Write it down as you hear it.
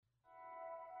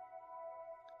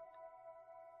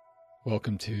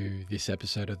Welcome to this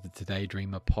episode of the Today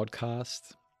Dreamer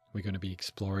podcast. We're going to be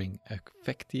exploring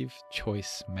effective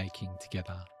choice making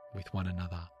together with one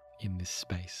another in this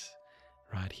space,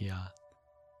 right here,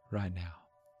 right now.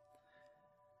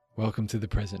 Welcome to the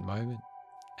present moment,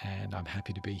 and I'm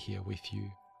happy to be here with you.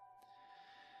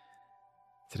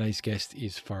 Today's guest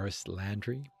is Forrest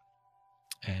Landry,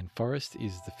 and Forrest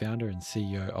is the founder and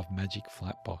CEO of Magic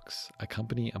Flightbox, a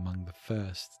company among the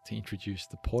first to introduce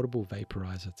the portable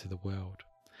vaporizer to the world.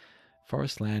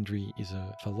 Forrest Landry is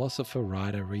a philosopher,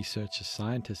 writer, researcher,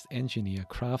 scientist, engineer,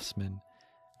 craftsman,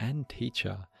 and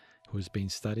teacher who has been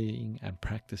studying and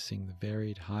practicing the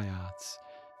varied high arts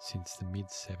since the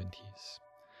mid-70s.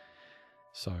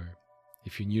 So,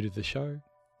 if you're new to the show,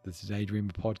 the Today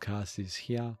Dreamer podcast is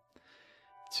here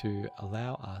to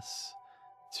allow us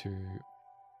to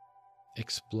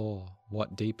explore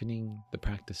what deepening the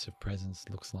practice of presence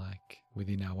looks like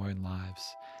within our own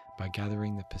lives by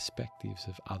gathering the perspectives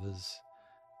of others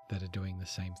that are doing the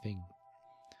same thing.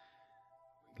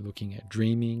 Looking at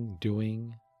dreaming,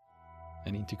 doing,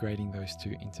 and integrating those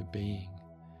two into being.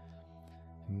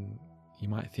 And you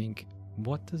might think,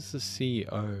 what does the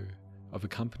CEO of a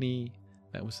company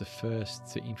that was the first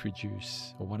to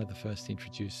introduce, or one of the first to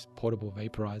introduce portable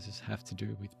vaporizers have to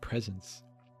do with presence?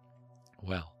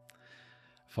 Well,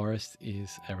 Forrest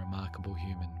is a remarkable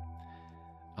human.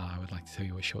 I would like to tell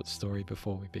you a short story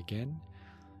before we begin.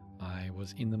 I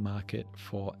was in the market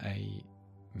for a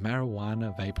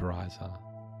marijuana vaporizer,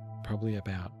 probably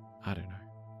about,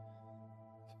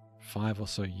 5 or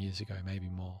so years ago, maybe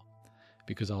more,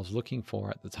 because I was looking for,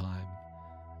 at the time,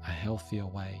 a healthier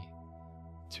way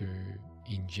to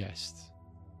ingest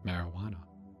marijuana,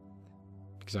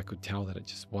 because I could tell that it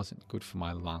just wasn't good for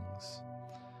my lungs.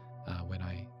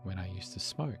 When I used to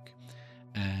smoke,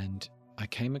 and I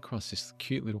came across this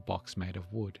cute little box made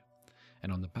of wood,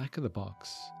 and on the back of the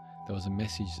box there was a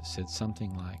message that said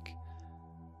something like,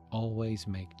 always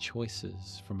make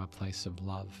choices from a place of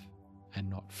love and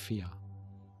not fear.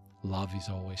 Love is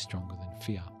always stronger than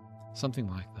fear, something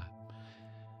like that.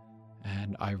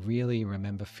 And I really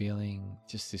remember feeling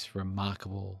just this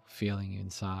remarkable feeling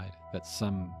inside that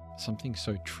something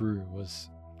so true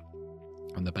was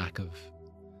on the back of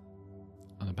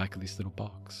this little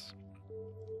box.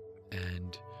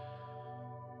 And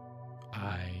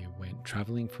I went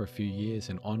traveling for a few years,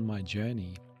 and on my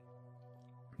journey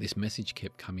this message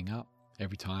kept coming up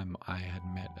every time I had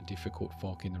met a difficult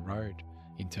fork in the road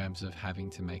in terms of having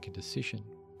to make a decision.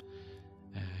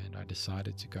 And I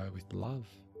decided to go with love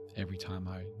every time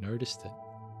I noticed it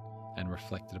and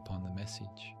reflected upon the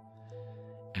message.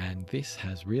 And this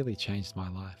has really changed my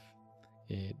life.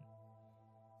 It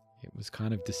was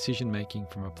kind of decision making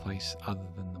from a place other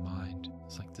than the mind.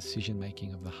 It's like decision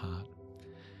making of the heart.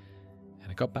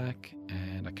 And I got back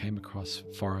and I came across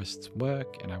Forrest's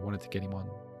work, and I wanted to get him on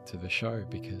to the show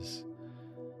because,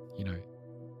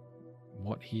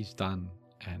 what he's done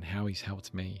and how he's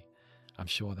helped me, I'm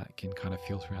sure that can kind of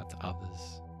filter out to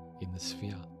others in the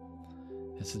sphere.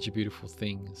 It's such a beautiful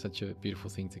thing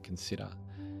to consider.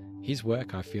 His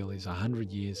work, I feel, is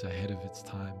 100 years ahead of its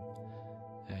time.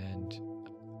 And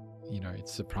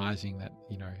it's surprising that,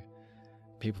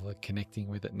 people are connecting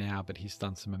with it now, but he's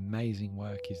done some amazing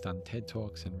work. He's done TED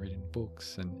Talks and written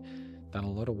books and done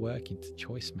a lot of work into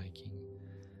choice making.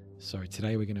 So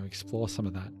today we're going to explore some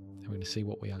of that, and we're going to see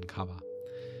what we uncover.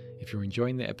 If you're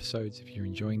enjoying the episodes, if you're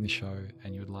enjoying the show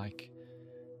and you'd like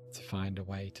to find a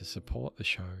way to support the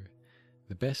show,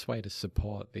 the best way to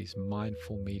support these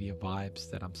mindful media vibes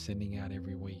that I'm sending out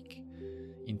every week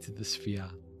into the sphere,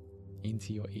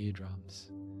 into your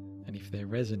eardrums, and if they're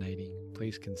resonating,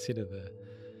 please consider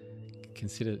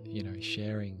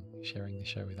sharing the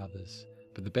show with others.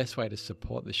 But the best way to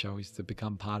support the show is to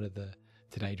become part of the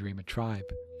Today Dreamer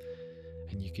tribe.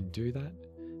 And you can do that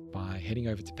by heading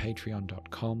over to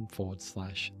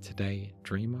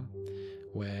patreon.com/todaydreamer,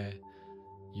 where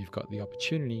you've got the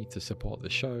opportunity to support the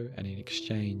show, and in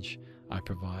exchange I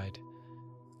provide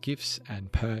gifts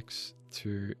and perks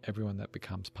to everyone that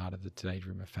becomes part of the Today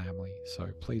Dreamer family.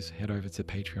 So please head over to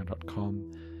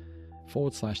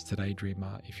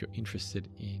patreon.com/todaydreamer if you're interested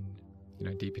in,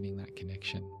 deepening that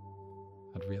connection.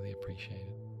 I'd really appreciate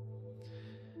it.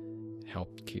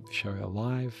 Help keep the show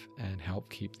alive and help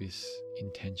keep this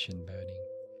intention burning.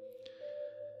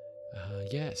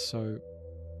 So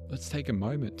let's take a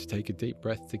moment to take a deep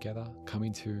breath together, come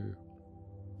into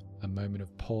a moment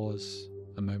of pause,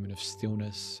 a moment of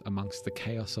stillness amongst the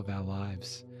chaos of our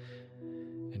lives,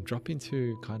 and drop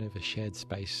into kind of a shared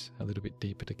space a little bit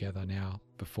deeper together now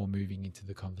before moving into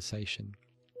the conversation.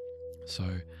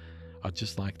 So I'd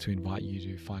just like to invite you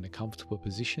to find a comfortable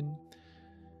position.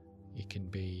 It can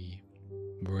be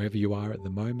wherever you are at the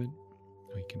moment,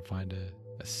 or you can find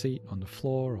a seat on the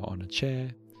floor or on a chair.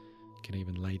 You can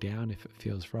even lay down if it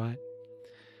feels right.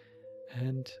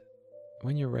 And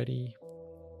when you're ready,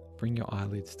 bring your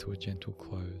eyelids to a gentle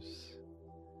close.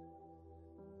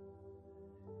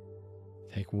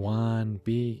 Take one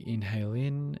big inhale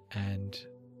in and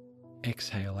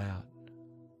exhale out.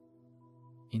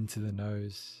 Into the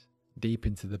nose, deep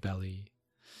into the belly.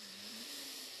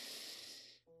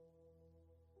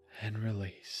 And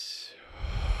release.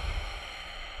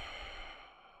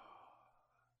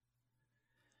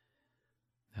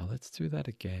 Now let's do that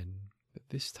again, but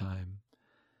this time,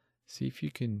 see if you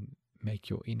can make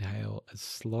your inhale as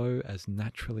slow as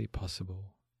naturally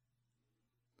possible.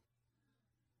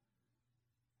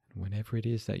 And whenever it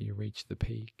is that you reach the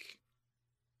peak,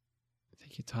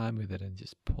 take your time with it and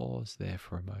just pause there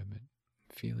for a moment.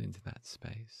 Feel into that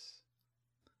space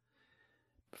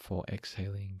before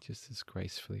exhaling just as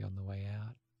gracefully on the way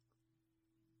out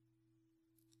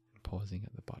and pausing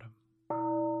at the bottom.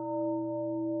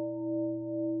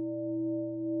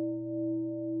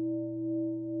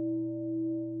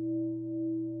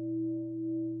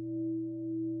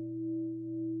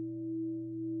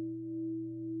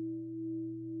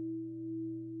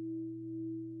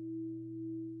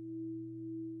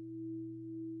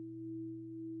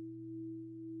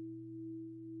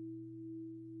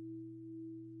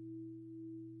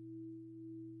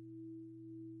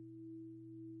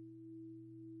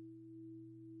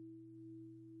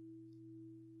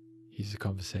 Here's a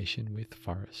conversation with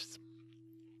Forrest.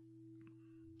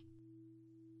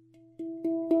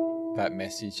 That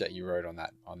message that you wrote on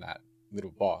that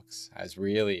little box I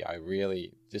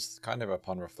really just kind of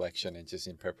upon reflection and just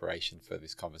in preparation for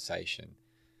this conversation,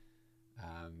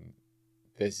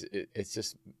 it's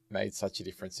just made such a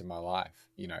difference in my life.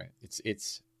 You know,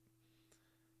 it's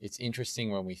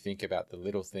interesting when we think about the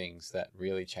little things that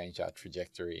really change our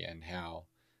trajectory and how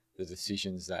the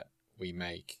decisions that we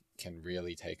make can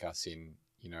really take us in,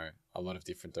 you know, a lot of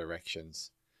different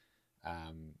directions.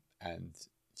 And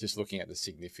just looking at the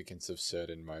significance of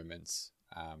certain moments,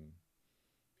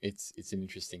 it's an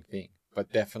interesting thing.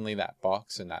 But definitely that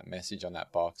box and that message on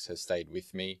that box has stayed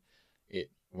with me.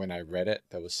 When I read it,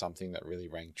 there was something that really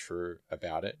rang true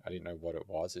about it. I didn't know what it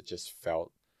was.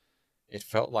 It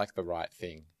felt like the right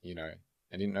thing, you know.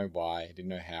 I didn't know why, I didn't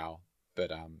know how,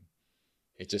 but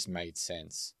it just made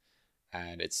sense.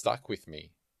 And it stuck with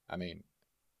me. I mean,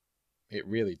 it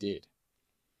really did.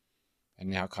 And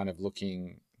now kind of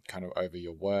looking kind of over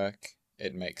your work,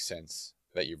 it makes sense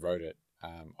that you wrote it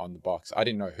on the box. I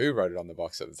didn't know who wrote it on the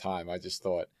box at the time. I just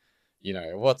thought, you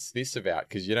know, what's this about?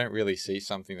 Because you don't really see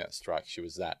something that strikes you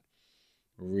as that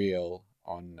real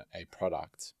on a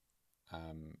product,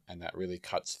 and that really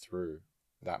cuts through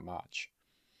that much.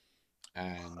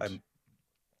 And I'm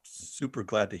super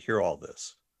glad to hear all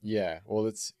this. yeah, well,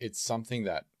 it's something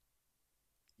that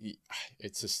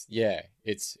it's just, yeah,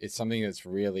 it's something that's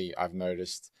really, I've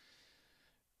noticed,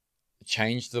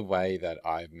 changed the way that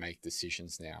I make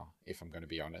decisions now, if I'm going to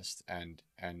be honest. And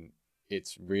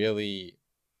it's really,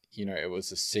 you know, it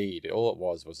was a seed. All it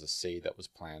was a seed that was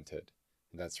planted.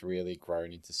 And that's really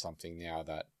grown into something now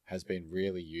that has been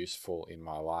really useful in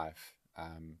my life,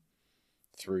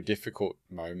 through difficult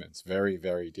moments, very,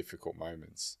 very difficult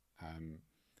moments,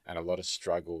 and a lot of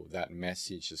struggle. That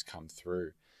message has come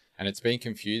through. And it's been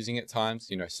confusing at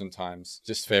times, you know, sometimes,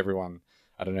 just for everyone.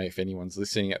 I don't know if anyone's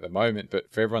listening at the moment,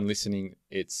 but for everyone listening,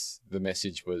 the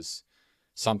message was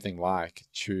something like,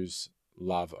 choose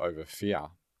love over fear.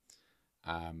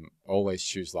 Always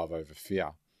choose love over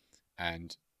fear.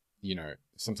 And, you know,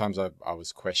 sometimes I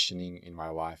was questioning in my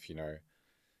life, you know,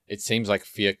 it seems like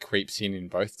fear creeps in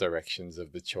both directions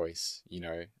of the choice, you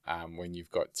know, when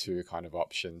you've got two kind of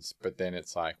options. But then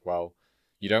it's like, well,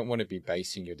 you don't want to be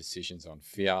basing your decisions on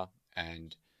fear.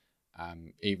 And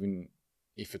even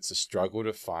if it's a struggle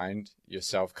to find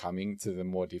yourself coming to the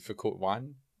more difficult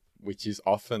one, which is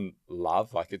often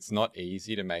love, like it's not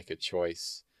easy to make a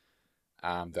choice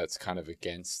that's kind of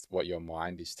against what your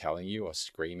mind is telling you or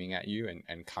screaming at you,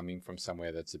 and coming from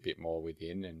somewhere that's a bit more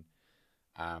within and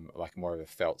like more of a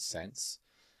felt sense.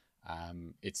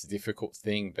 It's a difficult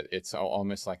thing, but it's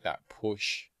almost like that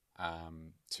push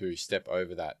to step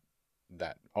over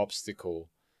that obstacle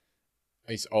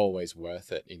is always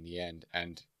worth it in the end.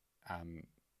 And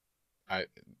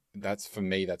that's, for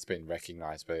me, that's been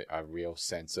recognized by a real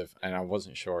sense of, and I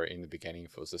wasn't sure in the beginning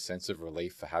if it was a sense of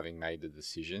relief for having made the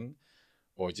decision,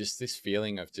 or just this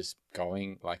feeling of just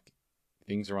going, like,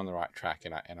 things are on the right track,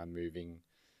 and I'm moving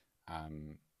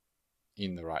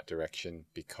in the right direction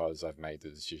because I've made the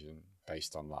decision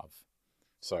based on love.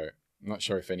 So I'm not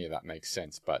sure if any of that makes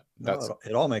sense, but No, that's,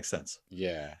 it all makes sense.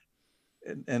 yeah.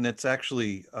 And it's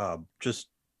actually just,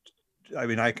 I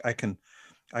mean, I can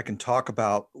talk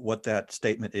about what that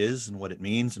statement is and what it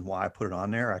means and why I put it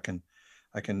on there. I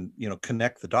can, you know,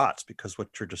 connect the dots because what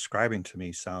you're describing to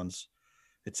me sounds,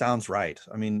 it sounds right.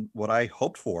 I mean, what I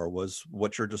hoped for was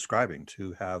what you're describing,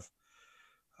 to have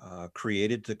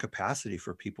created the capacity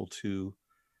for people to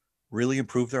really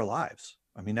improve their lives.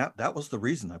 I mean, that was the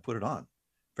reason I put it on,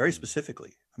 very Mm.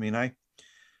 specifically. I mean,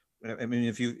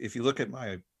 if you look at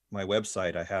my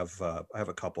website, I have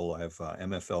a couple. I have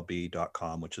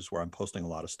mflb.com, which is where I'm posting a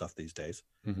lot of stuff these days.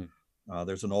 Mm-hmm.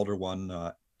 There's an older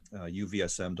one,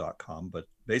 uvsm.com, but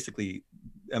basically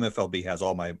MFLB has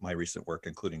all my recent work,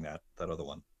 including that other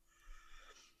one.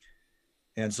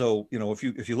 And so, you know,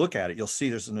 if you look at it, you'll see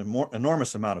there's an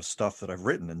enormous amount of stuff that I've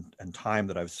written and time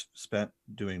that I've spent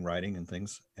doing writing and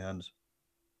things. And,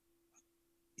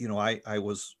 you know, I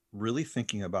was really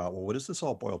thinking about, well, what does this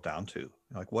all boil down to?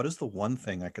 Like, what is the one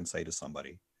thing I can say to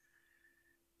somebody?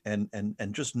 And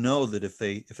just know that if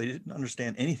they didn't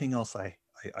understand anything else I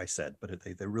said, but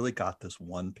if they really got this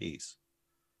one piece,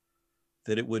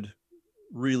 that it would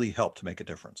really help to make a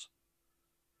difference.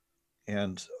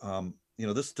 And you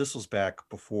know, this was back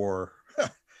before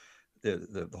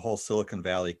the whole Silicon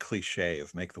Valley cliche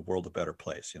of make the world a better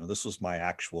place. You know, this was my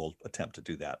actual attempt to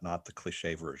do that, not the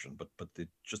cliche version, but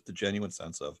just the genuine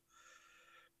sense of,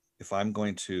 if I'm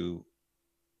going to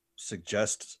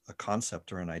suggest a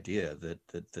concept or an idea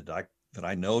that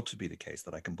I know to be the case,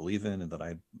 that I can believe in, and that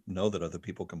I know that other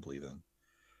people can believe in,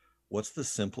 what's the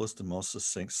simplest and most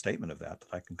succinct statement of that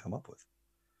I can come up with?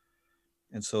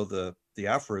 And so the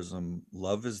aphorism,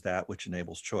 love is that which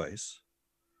enables choice.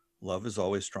 Love is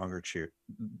always stronger.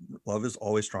 Love is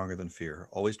always stronger than fear.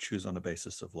 Always choose on the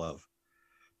basis of love.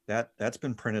 That's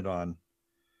been printed on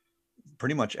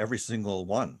pretty much every single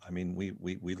one. I mean,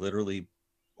 we literally,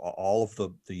 all of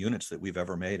the units that we've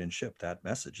ever made and shipped, that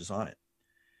message is on it.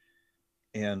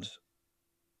 And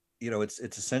you know, it's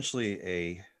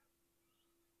essentially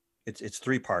it's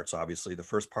three parts. Obviously, the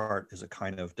first part is a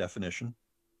kind of definition.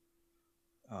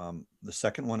 The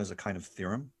second one is a kind of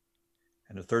theorem,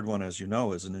 and the third one, as you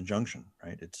know, is an injunction.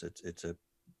 Right? It's a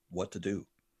what to do.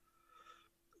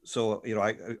 So you know,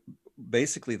 I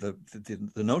basically the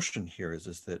notion here is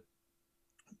that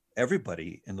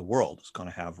everybody in the world is going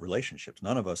to have relationships.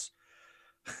 None of us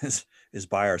is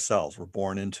by ourselves. We're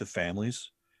born into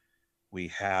families. We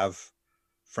have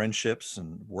friendships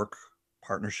and work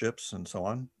partnerships and so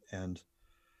on. And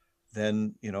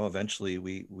then, you know, eventually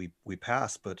we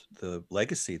pass, but the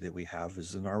legacy that we have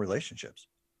is in our relationships.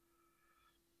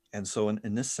 And so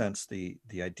in this sense, the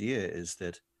idea is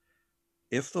that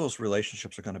if those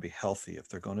relationships are going to be healthy, if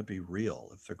they're going to be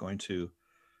real, if they're going to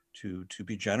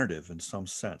be generative in some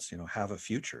sense, you know, have a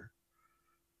future,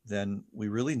 then we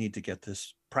really need to get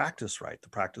this practice right. The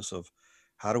practice of,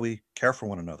 how do we care for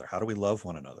one another? How do we love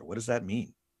one another? What does that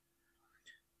mean?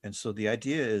 And so the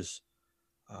idea is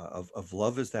of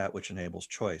love is that which enables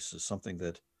choice, is something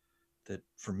that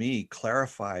for me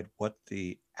clarified what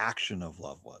the action of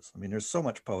love was. I mean, there's so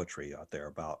much poetry out there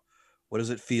about what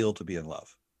does it feel to be in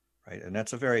love, right? And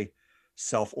that's a very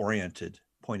self-oriented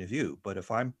point of view. But if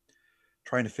I'm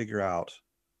trying to figure out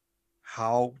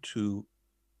how to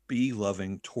be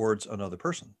loving towards another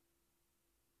person,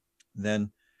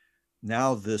 then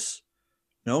now this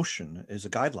notion is a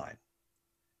guideline.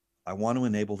 I want to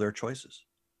enable their choices.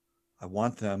 I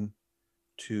want them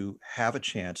to have a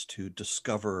chance to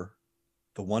discover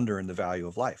the wonder and the value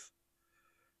of life,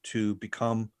 to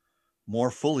become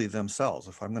more fully themselves.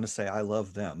 If I'm going to say I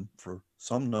love them for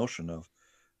some notion of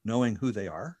knowing who they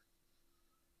are,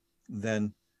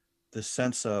 then the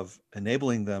sense of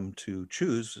enabling them to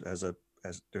choose, as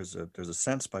there's a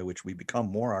sense by which we become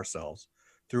more ourselves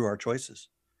through our choices.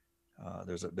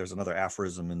 There's another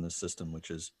aphorism in this system,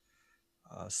 which is,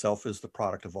 self is the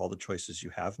product of all the choices you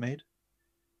have made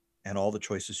and all the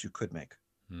choices you could make.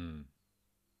 Mm.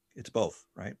 It's both,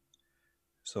 right?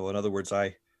 So in other words,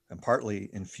 I am partly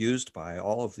infused by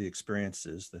all of the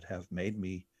experiences that have made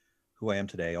me who I am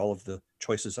today, all of the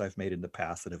choices I've made in the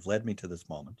past that have led me to this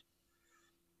moment.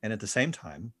 And at the same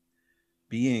time,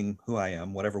 being who I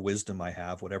am, whatever wisdom I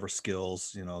have, whatever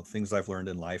skills, you know, things I've learned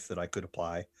in life that I could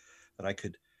apply, that I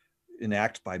could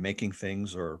enact by making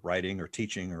things or writing or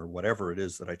teaching or whatever it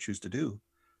is that I choose to do,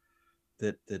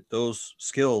 that those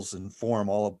skills inform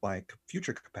all of my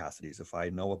future capacities. If I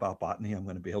know about botany, I'm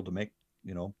going to be able to make,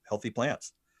 you know, healthy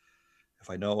plants. If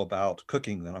I know about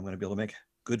cooking, then I'm going to be able to make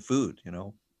good food, you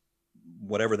know,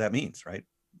 whatever that means, right?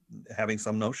 Having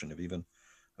some notion of even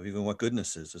what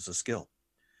goodness is a skill.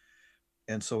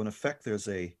 And so in effect, there's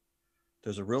a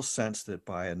there's a real sense that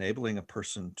by enabling a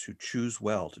person to choose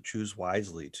well, to choose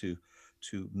wisely, to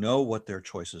know what their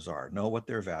choices are, know what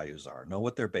their values are, know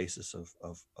what their basis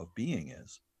of being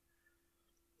is,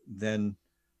 then,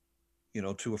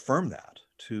 to affirm that,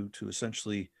 to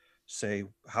essentially say,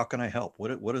 how can I help?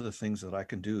 What are the things that I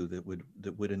can do that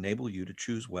would enable you to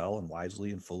choose well and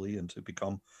wisely and fully, and to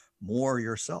become more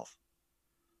yourself,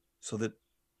 so that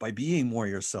by being more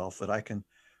yourself, that I can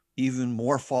even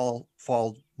more fall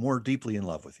more deeply in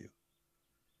love with you.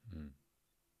 Mm.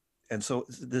 And so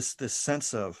this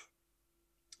sense of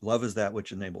love is that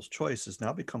which enables choice has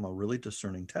now become a really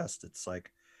discerning test. It's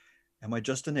like, am I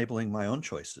just enabling my own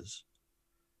choices?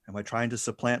 Am I trying to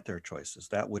supplant their choices?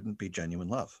 That wouldn't be genuine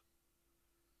love,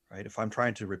 right? If I'm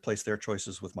trying to replace their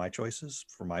choices with my choices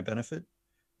for my benefit,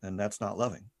 then that's not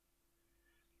loving.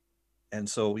 And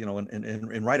so,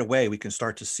 and right away we can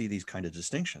start to see these kind of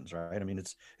distinctions, right? I mean,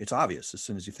 it's obvious as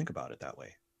soon as you think about it that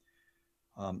way.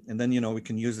 And then, we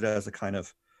can use it as a kind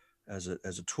of as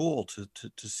a tool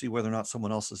to see whether or not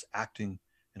someone else is acting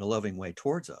in a loving way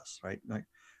towards us, right? Like,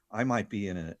 I might be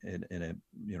in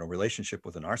a relationship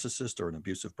with a narcissist or an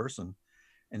abusive person,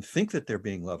 and think that they're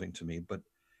being loving to me, but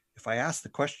if I ask the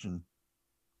question,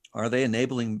 are they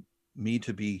enabling me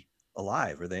to be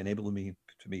alive? Are they enabling me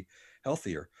to be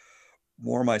healthier,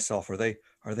 more myself? Are they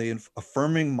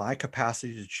affirming my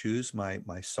capacity to choose my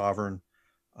sovereign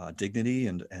dignity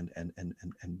and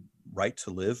right to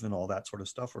live and all that sort of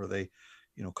stuff? Or are they,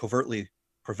 covertly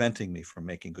preventing me from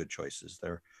making good choices?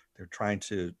 They're trying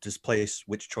to displace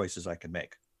which choices I can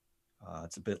make.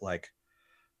 It's a bit like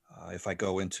if I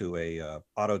go into a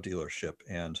auto dealership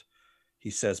and he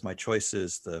says my choice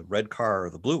is the red car or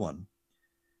the blue one,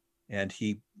 and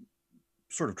he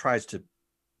sort of tries to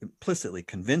implicitly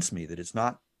convince me that it's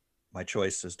not my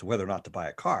choice as to whether or not to buy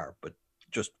a car, but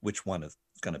just which one is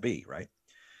going to be, right?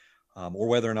 Or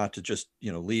whether or not to just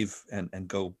leave and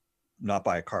go not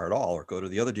buy a car at all, or go to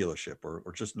the other dealership,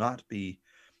 or just not be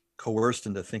coerced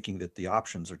into thinking that the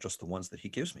options are just the ones that he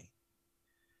gives me.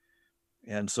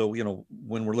 And so,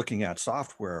 when we're looking at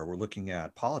software, we're looking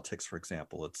at politics, for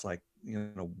example, it's like,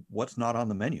 what's not on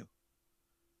the menu,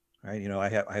 right? I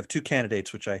have two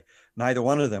candidates, which neither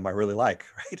one of them I really like,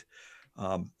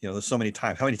 right? There's so many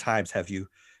times. How many times have you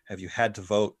had to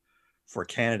vote for a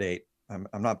candidate?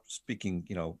 I'm not speaking,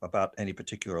 about any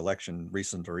particular election,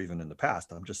 recent or even in the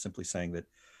past. I'm just simply saying that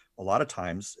a lot of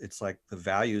times it's like the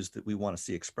values that we want to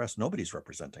see expressed, nobody's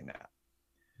representing that.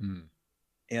 Mm.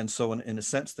 And so, in a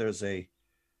sense, there's a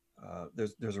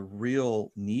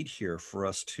real need here for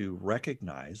us to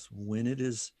recognize when it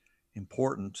is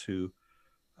important to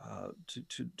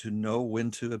know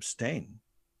when to abstain,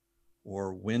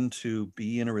 or when to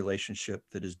be in a relationship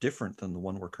that is different than the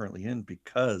one we're currently in,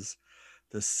 because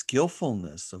the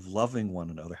skillfulness of loving one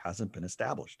another hasn't been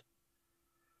established.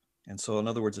 And so, in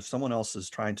other words, if someone else is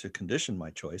trying to condition my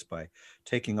choice by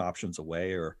taking options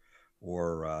away, or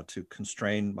to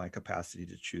constrain my capacity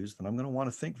to choose, then I'm going to want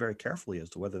to think very carefully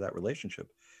as to whether that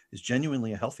relationship is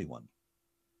genuinely a healthy one.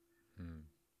 Mm.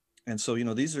 And so,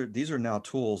 these are now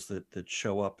tools that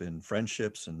show up in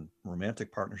friendships and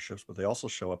romantic partnerships, but they also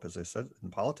show up, as I said, in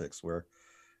politics, where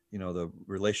the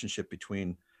relationship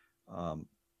between um,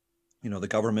 the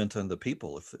government and the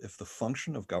people. If the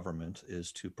function of government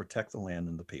is to protect the land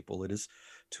and the people, it is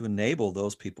to enable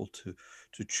those people to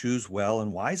choose well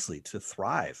and wisely, to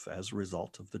thrive as a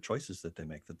result of the choices that they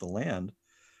make, that the land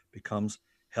becomes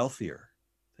healthier,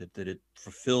 that it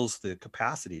fulfills the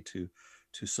capacity to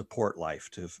support life,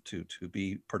 to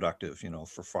be productive,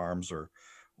 for farms or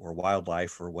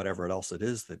wildlife or whatever else it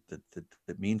is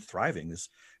that means thriving, is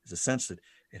a sense that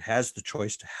it has the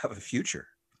choice to have a future,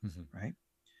 Mhm. right?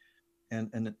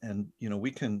 And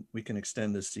we can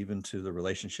extend this even to the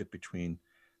relationship between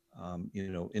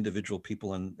individual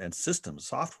people and systems,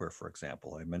 software, for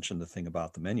example. I mentioned the thing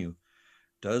about the menu.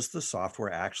 Does the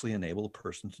software actually enable a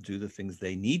person to do the things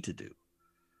they need to do,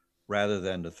 rather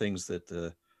than the things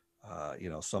that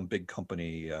some big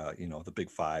company, the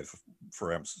big five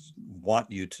firms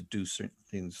want you to do certain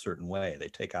things a certain way? They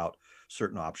take out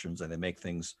certain options and they make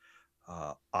things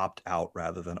opt out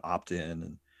rather than opt in,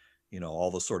 and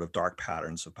all the sort of dark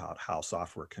patterns about how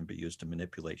software can be used to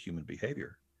manipulate human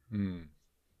behavior. Mm.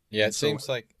 Yeah, And so,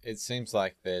 it seems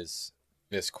like there's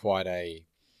quite a,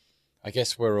 I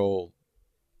guess we're all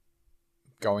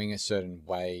going a certain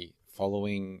way,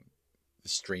 following the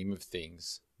stream of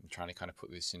things. I'm trying to kind of put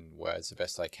this in words the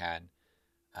best I can.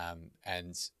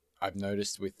 And I've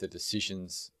noticed with the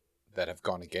decisions that have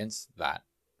gone against that,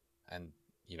 and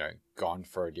gone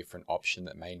for a different option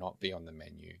that may not be on the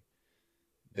menu,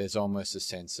 there's almost a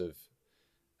sense of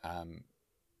um,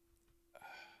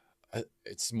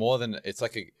 it's more than, it's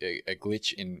like a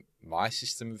glitch in my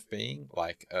system of being,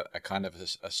 like a kind of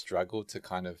a struggle to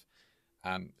kind of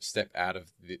step out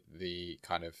of the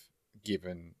kind of,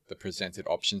 given the presented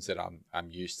options that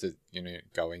I'm used to,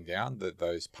 going down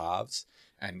those paths,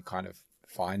 and kind of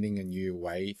finding a new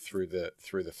way through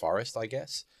the forest, I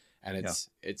guess. And Yeah.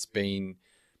 it's been,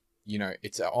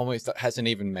 it's almost, that hasn't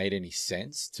even made any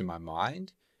sense to my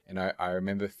mind. And I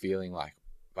remember feeling like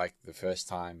the first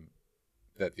time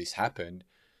that this happened,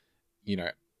 you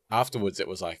know, afterwards it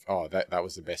was like, oh, that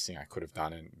was the best thing I could have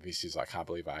done. And this is, I can't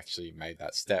believe I actually made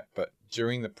that step. But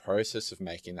during the process of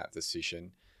making that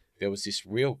decision, there was this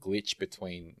real glitch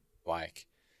between like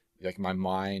my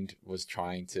mind was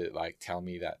trying to like tell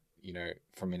me that,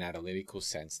 from an analytical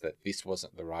sense, that this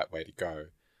wasn't the right way to go.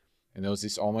 And there was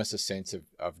this almost a sense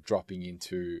of dropping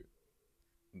into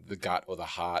the gut or the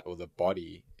heart or the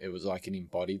body. It was like an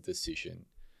embodied decision,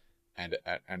 and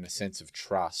a sense of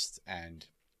trust and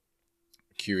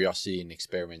curiosity and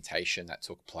experimentation that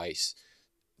took place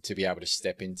to be able to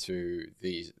step into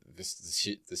these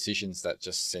decisions that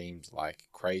just seemed like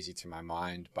crazy to my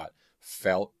mind, but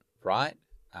felt right.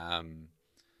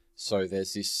 So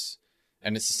there's this,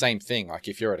 and it's the same thing. Like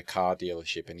if you're at a car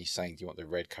dealership and he's saying, "Do you want the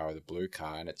red car or the blue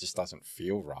car?" and it just doesn't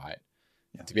feel right,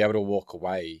 Yeah. to be able to walk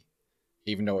away,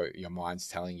 even though your mind's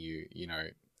telling you,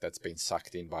 that's been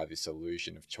sucked in by this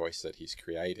illusion of choice that he's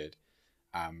created.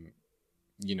 Um,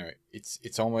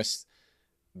 it's almost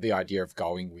the idea of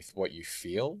going with what you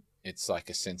feel. It's like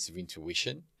a sense of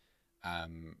intuition.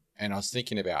 And I was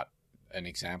thinking about an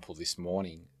example this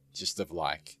morning, just of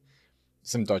like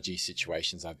some dodgy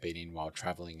situations I've been in while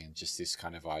traveling, and just this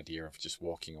kind of idea of just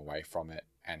walking away from it,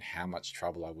 and how much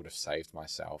trouble I would have saved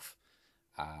myself.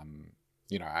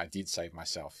 I did save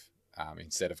myself.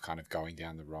 Instead of kind of going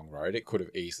down the wrong road, it could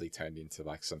have easily turned into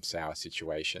like some sour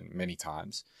situation many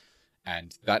times.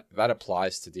 And that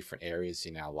applies to different areas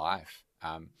in our life.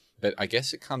 But I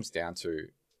guess it comes down to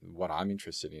what I'm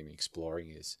interested in exploring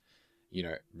is,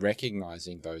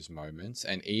 recognizing those moments,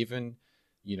 and even,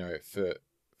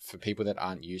 for people that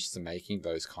aren't used to making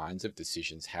those kinds of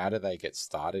decisions, how do they get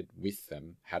started with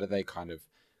them? How do they kind of,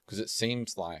 because it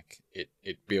seems like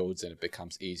it builds and it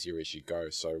becomes easier as you go.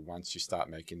 So once you start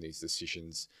making these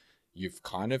decisions, you've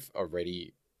kind of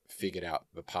already figured out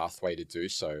the pathway to do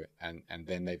so, and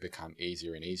then they become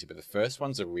easier and easier. But the first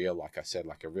one's a real, like I said,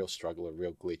 like a real struggle, a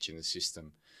real glitch in the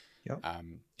system. Yep.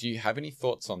 Do you have any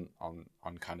thoughts on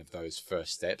kind of those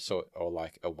first steps, or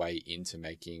like a way into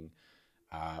making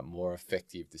more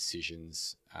effective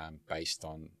decisions based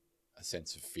on a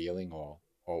sense of feeling, or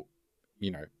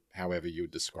however you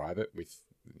would describe it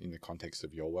in the context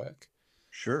of your work?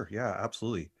 Sure. Yeah,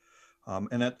 absolutely.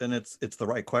 And it's the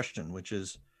right question, which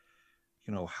is,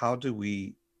 how do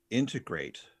we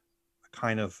integrate a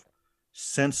kind of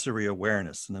sensory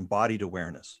awareness and embodied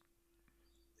awareness?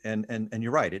 And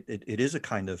you're right, it is a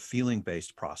kind of feeling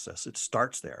based process. It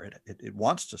starts there. It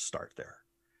wants to start there.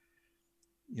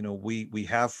 We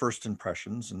have first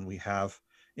impressions, and we have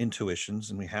intuitions,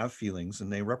 and we have feelings,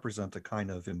 and they represent a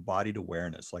kind of embodied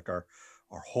awareness. Like our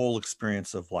whole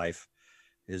experience of life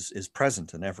is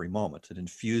present in every moment. It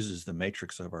infuses the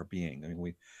matrix of our being. I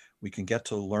mean, we can get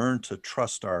to learn to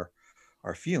trust our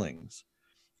feelings,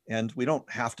 and we don't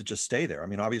have to just stay there. I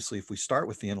mean, obviously, if we start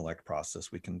with the intellect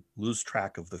process, we can lose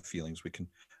track of the feelings. We can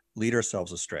lead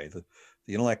ourselves astray. The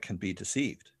intellect can be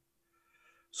deceived.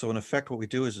 So in effect, what we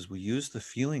do is we use the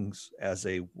feelings as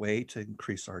a way to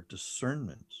increase our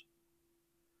discernment.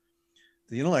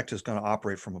 The intellect is going to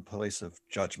operate from a place of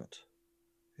judgment.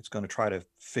 It's going to try to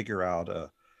figure out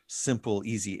a simple,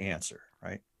 easy answer,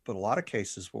 right? But a lot of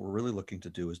cases, what we're really looking to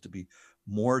do is to be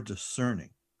more discerning.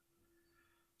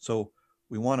 So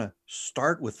we want to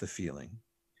start with the feeling,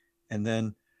 and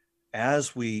then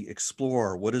as we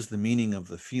explore what is the meaning of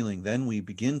the feeling, then we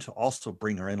begin to also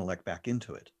bring our intellect back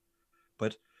into it.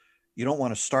 But you don't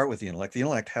want to start with the intellect. The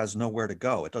intellect has nowhere to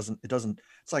go.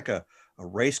 It's like a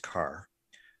race car,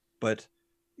 but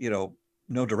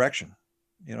no direction.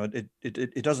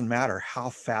 It doesn't matter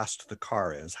how fast the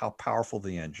car is, how powerful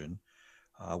the engine,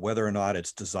 whether or not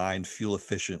it's designed fuel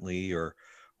efficiently, or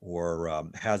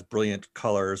has brilliant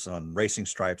colors on racing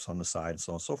stripes on the side, and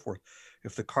so on and so forth.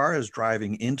 If the car is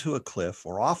driving into a cliff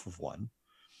or off of one,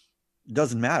 it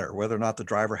doesn't matter whether or not the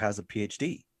driver has a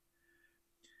PhD.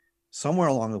 Somewhere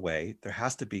along the way, there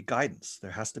has to be guidance.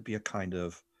 There has to be a kind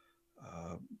of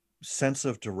sense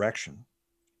of direction,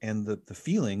 and the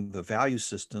feeling, the value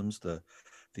systems,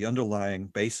 the underlying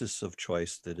basis of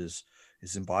choice that is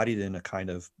embodied in a kind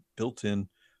of built-in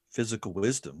physical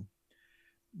wisdom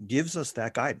gives us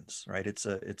that guidance, right? It's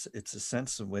a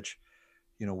sense in which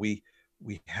we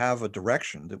we have a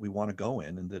direction that we want to go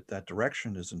in, and that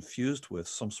direction is infused with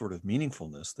some sort of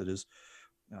meaningfulness that is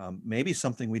maybe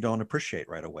something we don't appreciate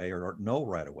right away or know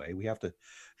right away. We have to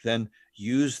then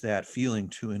use that feeling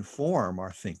to inform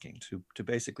our thinking, to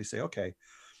basically say, okay,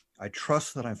 I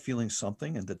trust that I'm feeling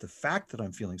something, and that the fact that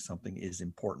I'm feeling something is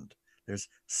important. There's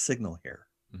signal here.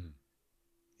 Mhm.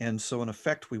 And so in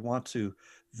effect, we want to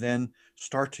then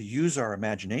start to use our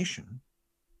imagination,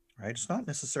 right? It's not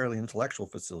necessarily an intellectual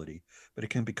facility, but it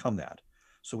can become that.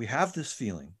 So we have this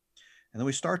feeling, and then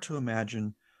we start to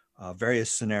imagine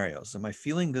various scenarios. Am I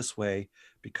feeling this way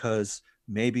because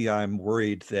maybe I'm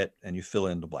worried that, and you fill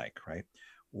in the blank, right?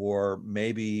 Or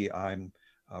maybe I'm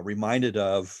reminded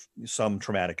of some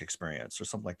traumatic experience or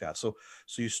something like that. So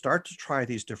you start to try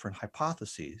these different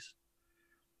hypotheses,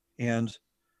 and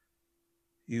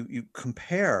you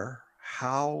compare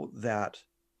how that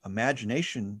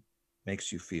imagination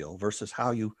makes you feel versus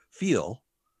how you feel,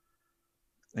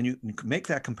 and you make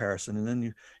that comparison, and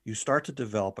then you start to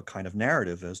develop a kind of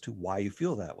narrative as to why you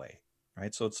feel that way,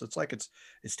 right? So it's like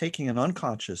it's taking an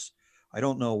unconscious, I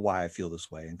don't know why I feel this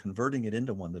way, and converting it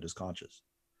into one that is conscious.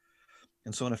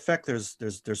 And so in effect,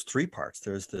 there's three parts.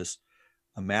 There's this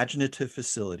imaginative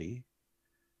facility,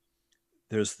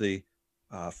 there's the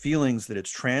feelings that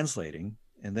it's translating,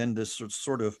 and then this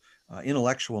sort of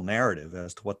intellectual narrative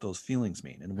as to what those feelings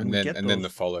mean. And when we get And then the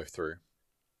those, follow through.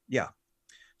 yeah.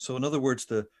 So in other words,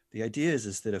 the idea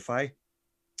is that if I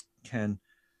can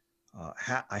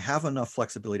I have enough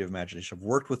flexibility of imagination, I've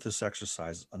worked with this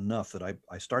exercise enough that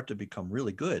I start to become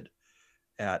really good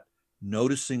at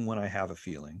noticing when I have a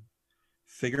feeling,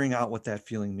 figuring out what that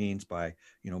feeling means by,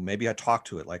 maybe I talk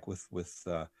to it, like with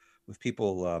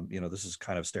people, this is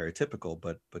kind of stereotypical,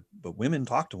 but women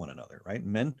talk to one another, right?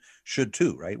 Men should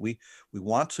too, right? We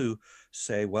want to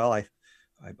say, well,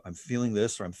 I'm feeling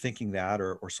this, or I'm thinking that,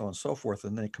 or so on and so forth,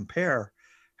 and then compare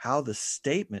how the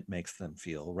statement makes them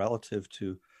feel relative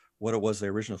to what it was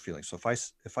their original feeling. So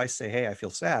if I say, hey, I feel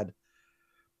sad,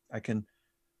 I can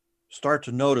start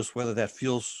to notice whether that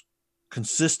feels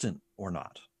consistent or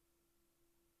not,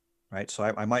 right? So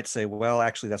I might say, well,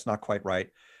 actually, that's not quite right.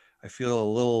 I feel a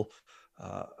little,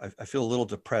 I feel a little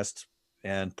depressed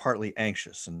and partly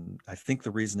anxious, and I think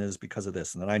the reason is because of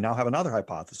this. And then I now have another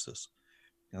hypothesis,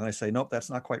 and I say, nope, that's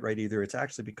not quite right either. It's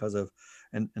actually because of,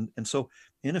 and so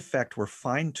in effect, we're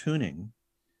fine tuning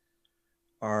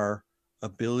our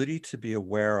ability to be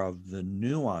aware of the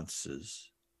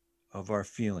nuances of our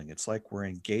feeling. It's like we're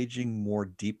engaging more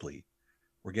deeply.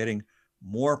 We're getting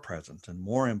more present and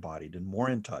more embodied and more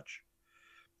in touch.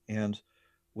 And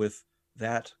with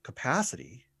that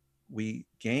capacity, we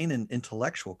gain an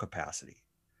intellectual capacity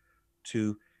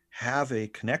to have a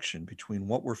connection between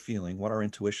what we're feeling, what our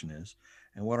intuition is,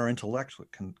 and what our intellect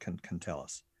can tell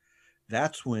us.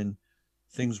 That's when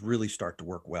things really start to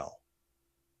work well,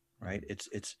 right?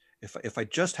 It's if I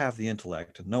just have the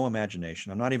intellect and no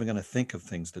imagination, I'm not even going to think of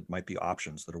things that might be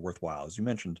options that are worthwhile. As you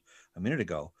mentioned a minute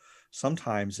ago,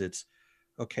 sometimes it's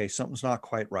okay, something's not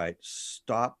quite right.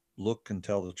 Stop, look, and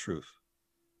tell the truth,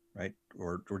 right?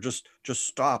 Or just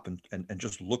stop and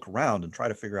just look around and try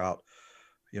to figure out,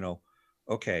 you know,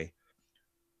 okay,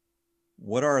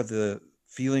 what are the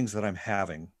feelings that I'm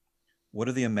having? What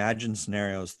are the imagined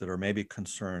scenarios that are maybe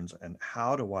concerns, and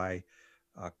how do I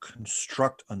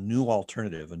construct a new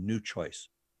alternative, a new choice?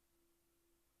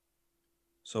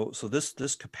 So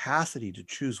this capacity to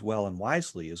choose well and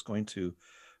wisely is going to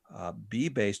be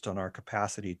based on our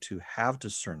capacity to have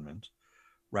discernment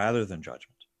rather than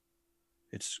judgment.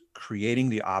 It's creating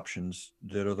the options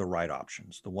that are the right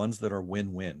options, the ones that are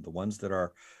win-win, the ones that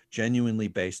are genuinely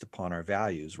based upon our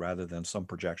values rather than some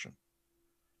projection.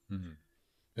 Mhm.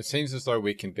 It seems as though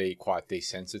we can be quite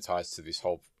desensitized to this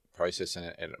whole process, and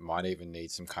it might even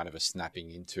need some kind of a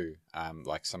snapping into,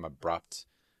 like some abrupt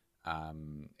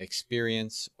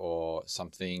experience or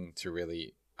something to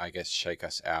really, I guess, shake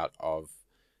us out of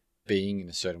being in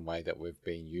a certain way that we've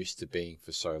been used to being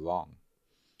for so long.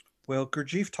 Well,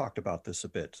 Gurdjieff talked about this a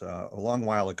bit. A long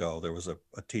while ago, there was a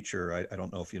teacher, I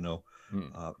don't know if you know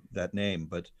Mm. that name,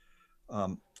 but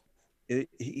um,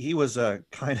 he was a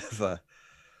kind of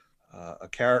a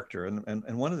character.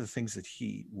 And one of the things that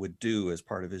he would do as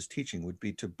part of his teaching would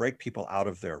be to break people out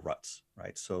of their ruts,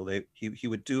 right? So he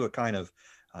would do a kind of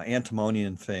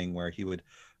antinomian thing where he would,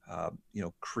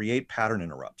 create pattern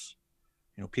interrupts.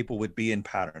 People would be in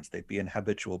patterns, they'd be in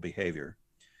habitual behavior.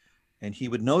 And he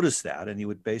would notice that, and he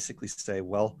would basically say,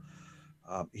 well,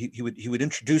 he would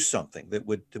introduce something that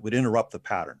would interrupt the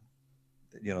pattern.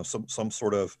 Some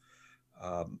sort of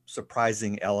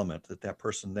surprising element that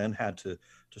person then had to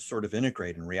sort of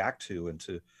integrate and react to, and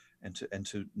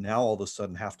to now all of a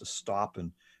sudden have to stop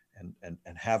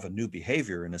and have a new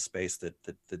behavior in a space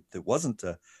that wasn't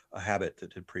a habit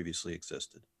that had previously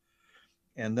existed.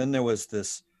 And then there was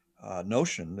this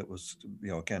notion that was,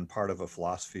 again, part of a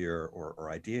philosophy or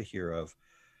idea here of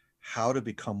how to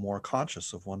become more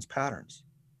conscious of one's patterns.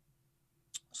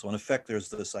 So in effect, there's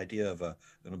this idea of an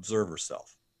observer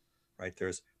self, right?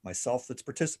 There's myself that's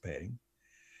participating,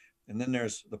 and then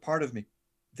there's the part of me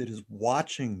that is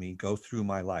watching me go through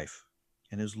my life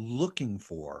and is looking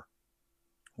for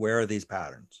where are these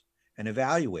patterns and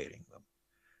evaluating them.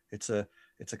 It's a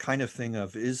kind of thing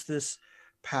of, is this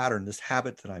pattern, this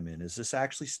habit that I'm in, is this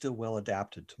actually still well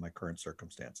adapted to my current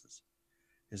circumstances?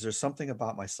 Is there something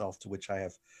about myself to which I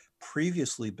have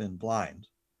previously been blind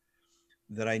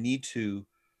that I need to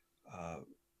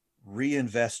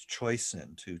reinvest choice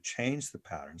in to change the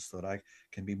patterns so that I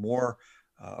can be more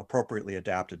appropriately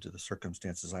adapted to the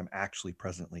circumstances I'm actually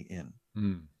presently in?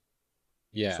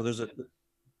 Yeah. So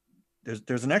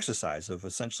there's an exercise of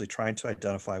essentially trying to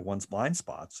identify one's blind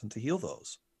spots and to heal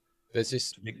those. There's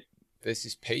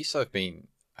this piece I've been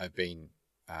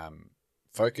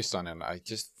focused on, and I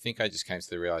just think I just came to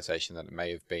the realization that it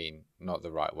may have been not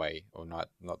the right way or not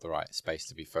the right space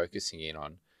to be focusing in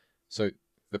on. So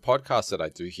the podcast that I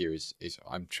do here is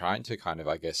I'm trying to kind of,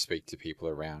 I guess, speak to people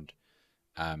around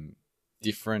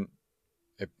different.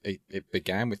 It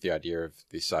began with the idea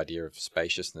of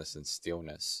spaciousness and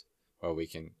stillness, where we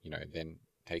can, then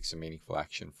take some meaningful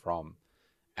action from,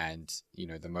 and, the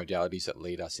modalities that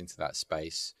lead us into that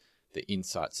space, the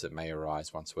insights that may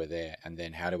arise once we're there, and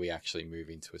then how do we actually move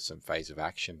into some phase of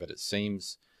action. But it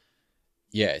seems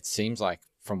like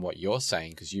from what you're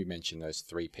saying, because you mentioned those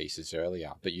 3 pieces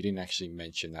earlier, but you didn't actually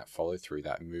mention that follow through,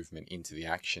 that movement into the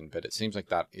action. But it seems like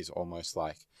that is almost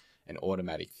like an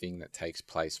automatic thing that takes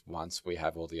place once we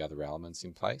have all the other elements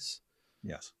in place.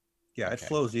 Yes. Yeah, okay. It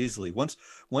flows easily.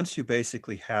 Once you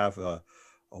basically have a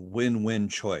win-win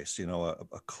choice, a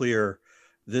clear,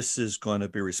 this is going to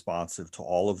be responsive to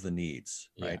all of the needs,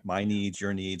 right? My needs,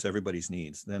 your needs, everybody's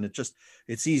needs. Then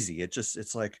it's easy.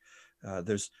 It's like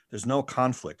there's no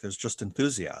conflict. There's just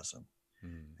enthusiasm.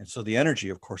 And so the energy,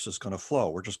 of course, is going to flow.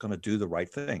 We're just going to do the right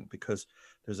thing because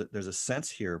there's a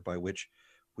sense here by which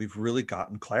we've really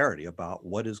gotten clarity about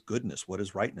what is goodness, what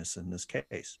is rightness in this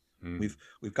case.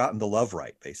 We've gotten the love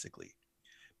right, basically.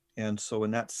 And so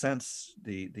in that sense,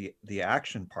 the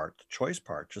action part, the choice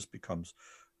part, just becomes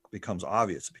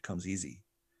obvious. It becomes easy.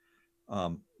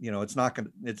 It's not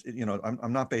going to,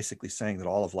 I'm not basically saying that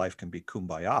all of life can be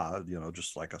kumbaya,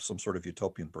 just like some sort of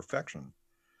utopian perfection,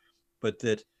 but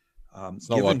that it's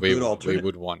not what we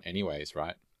would want anyways,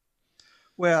 right?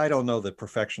 Well, I don't know that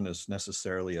perfection is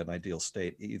necessarily an ideal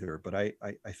state either, but I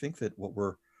think that what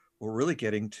we're really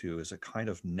getting to is a kind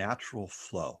of natural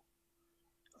flow.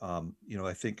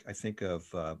 I think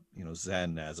of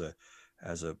Zen as a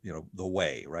the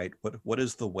way, right? What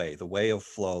is the way? The way of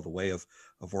flow, the way of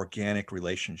organic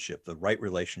relationship, the right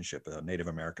relationship, a Native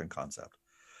American concept.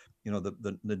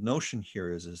 The notion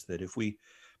here is that if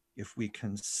we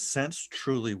can sense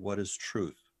truly what is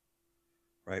truth,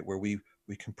 right, where we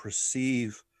can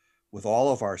perceive with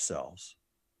all of ourselves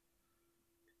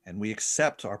and we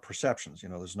accept our perceptions,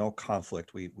 there's no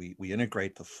conflict. We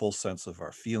integrate the full sense of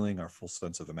our feeling, our full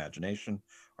sense of imagination,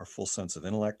 our full sense of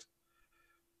intellect.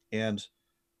 And,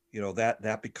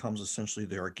 that becomes essentially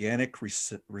the organic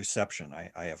reception.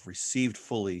 I have received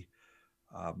fully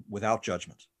without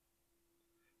judgment,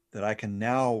 that I can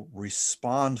now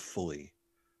respond fully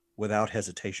without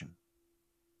hesitation.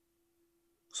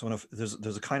 So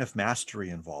there's a kind of mastery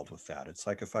involved with that. It's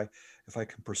like if I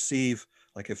can perceive,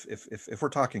 like if we're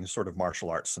talking a sort of martial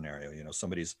arts scenario,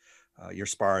 somebody's you're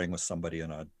sparring with somebody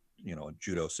in a a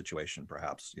judo situation,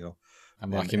 perhaps.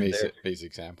 I'm liking these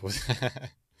examples.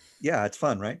 Yeah, it's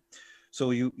fun, right?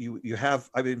 So you have,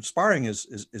 I mean, sparring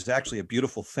is actually a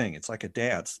beautiful thing. It's like a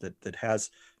dance that has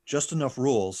just enough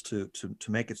rules to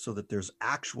make it so that there's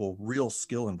actual real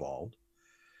skill involved.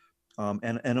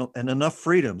 And enough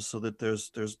freedom so that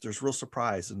there's real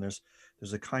surprise, and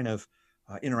there's a kind of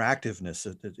interactiveness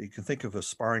that you can think of a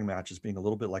sparring match as being a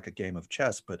little bit like a game of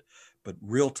chess, but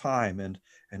real time and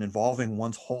involving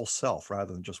one's whole self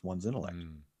rather than just one's intellect.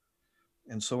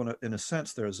 And so in a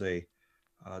sense, there's a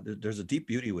deep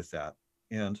beauty with that.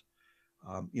 And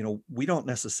we don't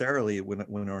necessarily, when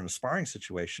we're in a sparring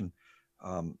situation,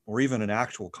 or even an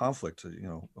actual conflict,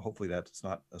 hopefully that's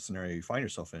not a scenario you find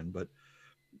yourself in, but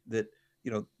that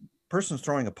person's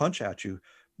throwing a punch at you,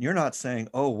 you're not saying,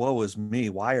 oh, woe is me,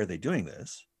 why are they doing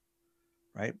this,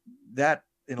 right? That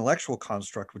intellectual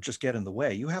construct would just get in the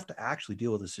way. You have to actually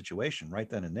deal with the situation right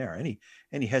then and there.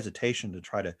 Any hesitation to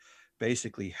try to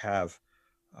basically have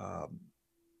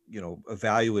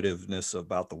evaluativeness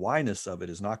about the whyness of it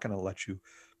is not going to let you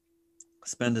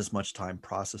spend as much time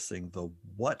processing the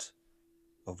what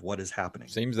of what is happening.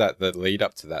 Seems that the lead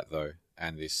up to that, though,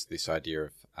 and this idea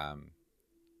of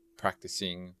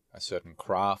practicing a certain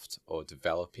craft or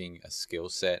developing a skill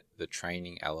set, the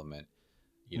training element,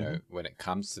 when it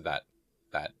comes to that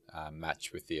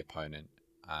match with the opponent,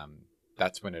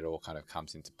 that's when it all kind of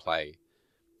comes into play.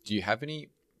 Do you have any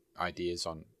ideas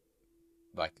on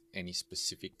like any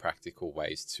specific practical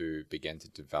ways to begin to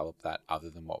develop that other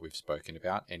than what we've spoken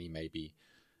about? Any maybe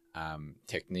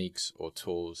techniques or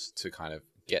tools to kind of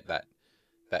get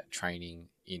that training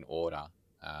in order,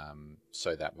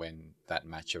 so that when that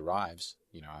match arrives,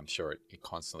 I'm sure it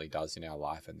constantly does in our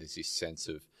life, and there's this sense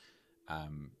of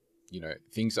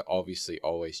things are obviously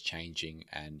always changing,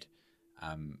 and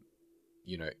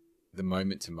the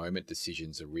moment to moment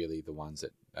decisions are really the ones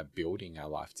that are building our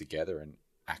life together, and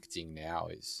acting now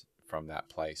is from that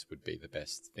place would be the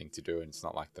best thing to do. And it's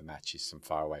not like the match is some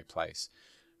faraway place,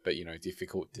 but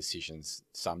difficult decisions,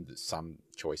 some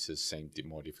choices seem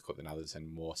more difficult than others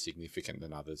and more significant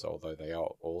than others, although they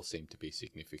all seem to be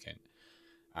significant.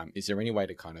 Is there any way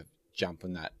to kind of jump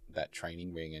on that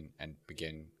training ring and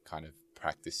begin kind of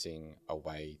practicing a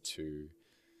way to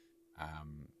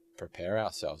prepare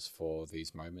ourselves for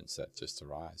these moments that just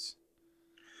arise?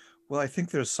 Well, I think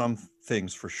there's some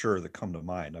things for sure that come to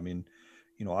mind. I mean,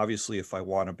 obviously, if I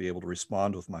want to be able to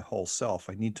respond with my whole self,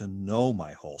 I need to know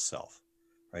my whole self,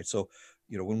 right? So,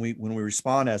 when we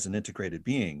respond as an integrated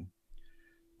being,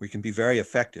 we can be very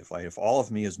effective. Like if all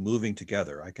of me is moving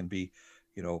together, I can be,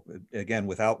 again,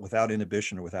 without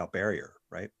inhibition or without barrier,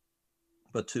 right?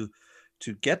 But to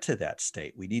get to that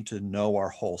state, we need to know our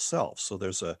whole self. So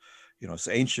there's it's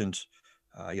ancient.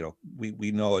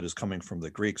 We know it is coming from the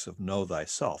Greeks of know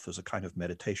thyself. There's a kind of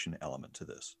meditation element to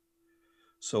this.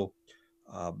 So,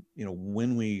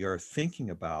 when we are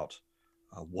thinking about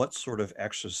what sort of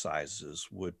exercises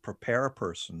would prepare a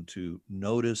person to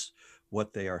notice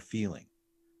what they are feeling,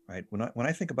 right? When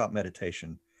I think about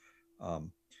meditation,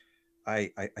 I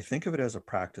think of it as a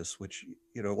practice which,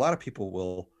 a lot of people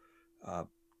will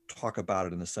talk about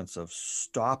it in the sense of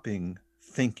stopping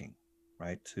thinking,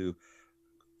 right? To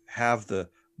have the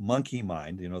monkey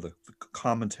mind, the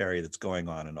commentary that's going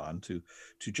on and on, to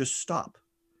just stop.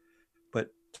 But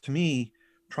to me,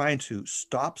 trying to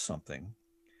stop something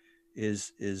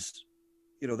is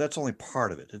that's only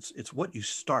part of it. It's what you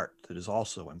start that is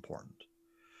also important.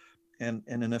 And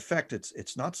in effect,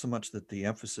 it's not so much that the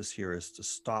emphasis here is to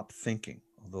stop thinking,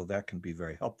 although that can be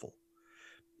very helpful.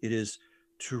 It is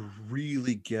to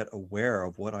really get aware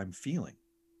of what I'm feeling.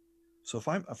 So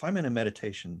if I'm in a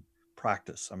meditation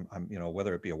practice, I'm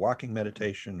whether it be a walking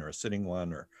meditation or a sitting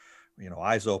one, or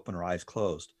eyes open or eyes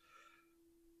closed,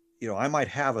 I might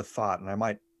have a thought, and I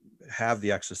might have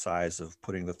the exercise of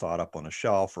putting the thought up on a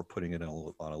shelf or putting it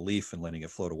on a leaf and letting it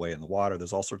float away in the water.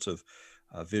 There's all sorts of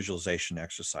visualization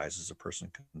exercises a person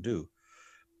can do,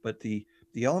 but the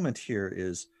element here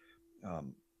is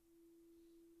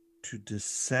to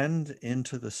descend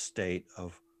into the state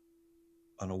of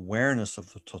an awareness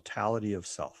of the totality of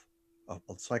self.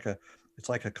 It's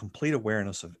like a complete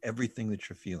awareness of everything that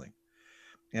you're feeling.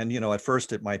 And at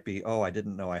first it might be, oh, I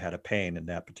didn't know I had a pain in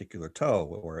that particular toe,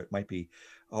 or it might be,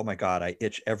 oh my God, I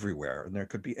itch everywhere. And there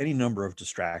could be any number of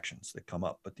distractions that come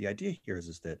up. But the idea here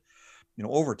is that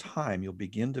over time you'll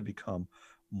begin to become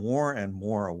more and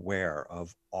more aware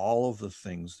of all of the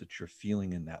things that you're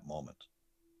feeling in that moment.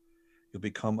 You'll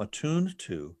become attuned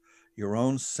to your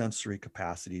own sensory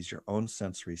capacities, your own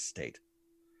sensory state.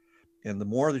 And the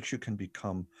more that you can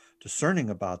become discerning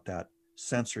about that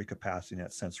sensory capacity and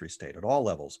that sensory state at all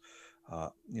levels,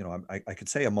 I could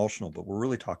say emotional, but we're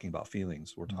really talking about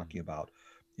feelings. We're talking about,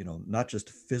 not just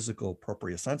physical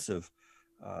proprioceptive,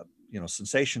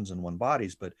 sensations in one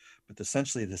bodies, but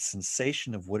essentially the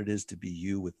sensation of what it is to be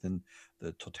you within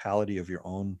the totality of your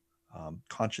own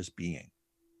conscious being.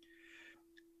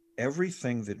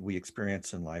 Everything that we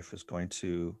experience in life is going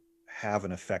to have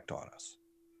an effect on us.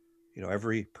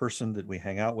 Every person that we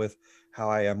hang out with, how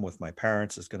I am with my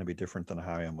parents is going to be different than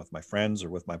how I am with my friends or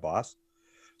with my boss.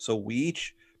 So we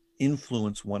each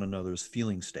influence one another's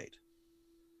feeling state.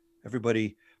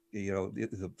 Everybody,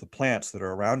 the plants that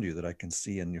are around you that I can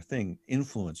see in your thing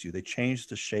influence you. They change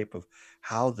the shape of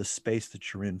how the space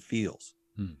that you're in feels.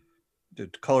 The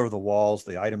color of the walls,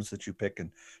 the items that you pick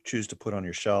and choose to put on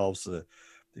your shelves,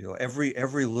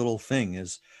 every little thing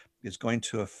is going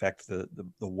to affect the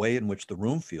way in which the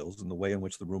room feels and the way in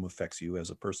which the room affects you as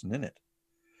a person in it.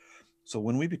 So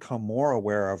when we become more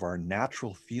aware of our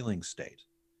natural feeling state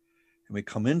and we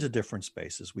come into different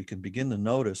spaces, we can begin to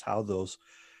notice how those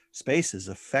spaces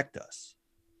affect us.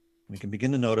 We can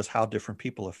begin to notice how different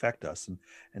people affect us.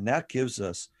 And that gives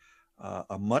us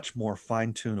a much more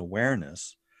fine-tuned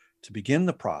awareness to begin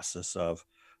the process of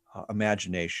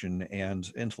imagination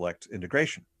and intellect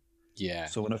integration. Yeah.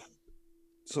 So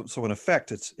in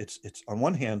effect, it's on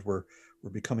one hand, we're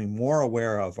becoming more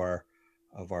aware of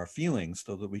our feelings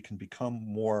so that we can become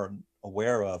more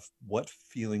aware of what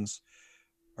feelings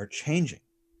are changing.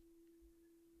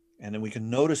 And then we can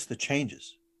notice the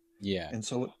changes. Yeah. And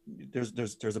so there's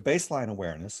a baseline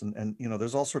awareness, and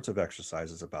there's all sorts of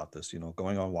exercises about this,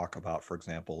 going on walkabout, for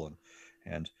example,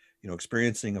 and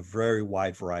experiencing a very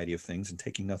wide variety of things and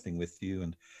taking nothing with you,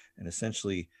 and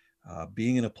essentially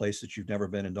being in a place that you've never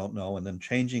been and don't know, and then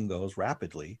changing those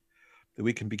rapidly, that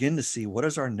we can begin to see what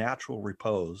is our natural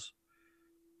repose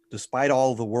despite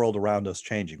all the world around us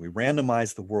changing. We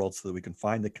randomize the world so that we can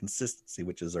find the consistency,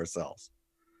 which is ourselves.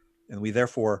 And we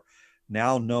therefore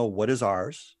now know what is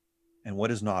ours and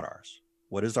what is not ours,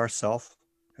 what is ourself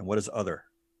and what is other.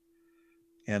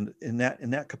 And in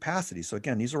that capacity, so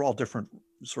again, these are all different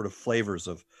sort of flavors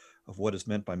of what is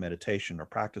meant by meditation or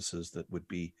practices that would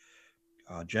be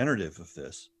generative of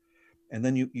this. And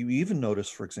then you even notice,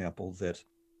 for example, that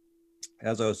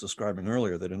as I was describing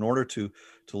earlier, that in order to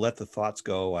let the thoughts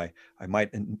go, I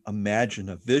might imagine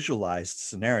a visualized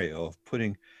scenario of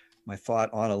putting my thought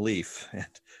on a leaf and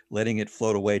letting it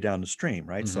float away down the stream,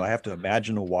 right? So I have to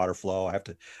imagine a water flow. I have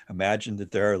to imagine that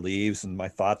there are leaves and my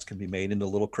thoughts can be made into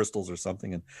little crystals or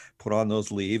something and put on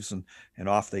those leaves and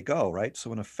off they go, right?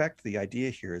 So in effect, the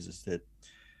idea here is that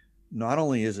not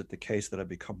only is it the case that I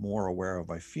become more aware of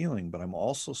my feeling, but I'm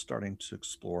also starting to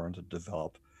explore and to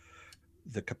develop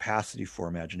the capacity for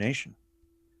imagination.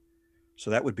 So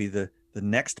that would be the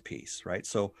next piece, right?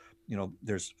 So,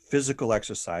 there's physical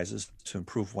exercises to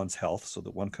improve one's health so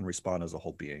that one can respond as a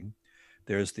whole being.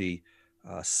 There's the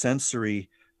sensory,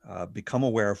 become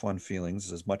aware of one's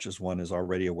feelings as much as one is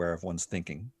already aware of one's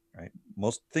thinking, right?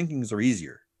 Most thinkings are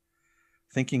easier.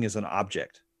 Thinking is an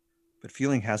object, but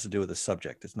feeling has to do with a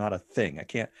subject. It's not a thing.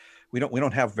 We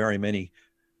don't have very many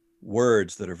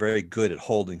words that are very good at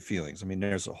holding feelings. I mean,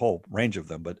 there's a whole range of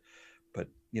them, but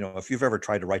if you've ever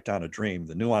tried to write down a dream,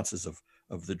 the nuances of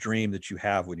the dream that you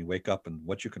have when you wake up and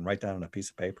what you can write down on a piece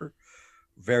of paper,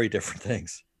 very different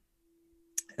things.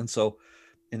 And so,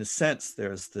 in a sense,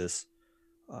 there's this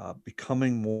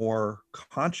becoming more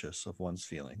conscious of one's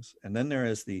feelings, and then there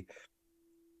is the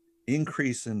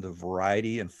increase in the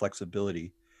variety and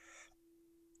flexibility,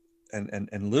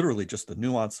 and literally just the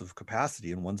nuance of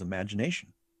capacity in one's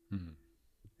imagination. Mm-hmm.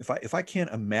 If I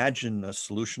can't imagine a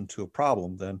solution to a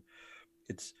problem, then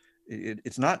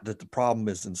it's not that the problem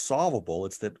is insolvable.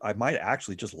 It's that I might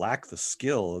actually just lack the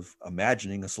skill of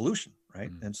imagining a solution, right?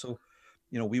 And so,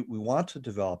 we want to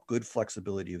develop good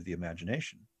flexibility of the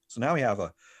imagination. So now we have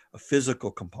a physical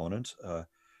component,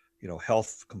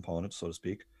 health component, so to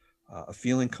speak, a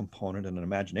feeling component, and an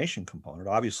imagination component.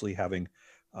 Obviously, having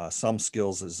some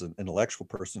skills as an intellectual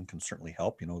person can certainly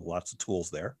help. Lots of tools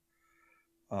there.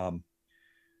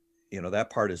 That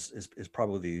part is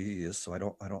probably the easiest, so I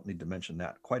don't need to mention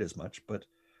that quite as much. But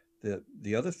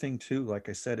the other thing too, like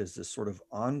I said, is this sort of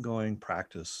ongoing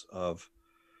practice of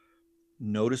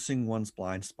noticing one's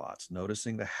blind spots,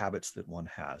 noticing the habits that one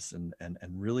has, and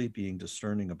really being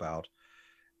discerning about,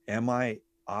 am I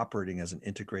operating as an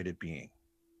integrated being?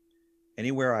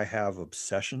 Anywhere I have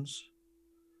obsessions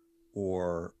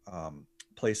or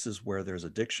places where there's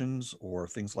addictions or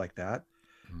things like that,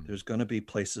 there's going to be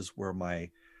places where my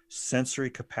sensory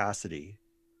capacity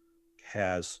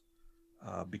has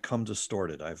become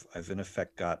distorted. I've in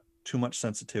effect got too much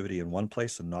sensitivity in one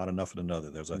place and not enough in another.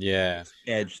 There's a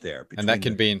edge there between, and that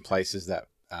can be in places that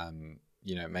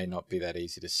it may not be that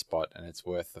easy to spot, and it's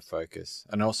worth the focus.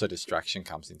 And also distraction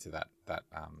comes into that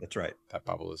that's right, that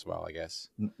bubble as well, I guess.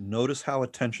 Notice how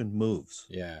attention moves.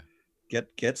 Yeah.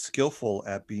 Get skillful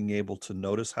at being able to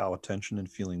notice how attention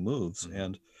and feeling moves.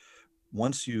 And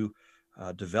once you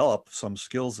develop some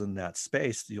skills in that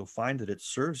space, you'll find that it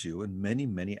serves you in many,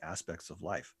 many aspects of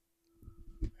life.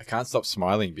 I can't stop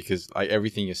smiling because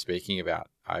everything you're speaking about,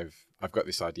 I've got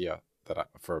this idea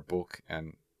for a book,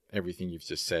 and everything you've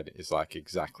just said is like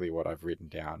exactly what I've written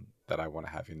down that I want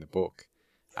to have in the book.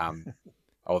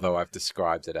 Although I've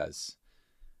described it as,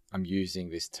 I'm using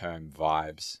this term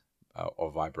vibes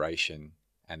or vibration,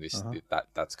 and this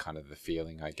that's kind of the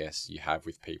feeling I guess you have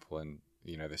with people. And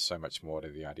there's so much more to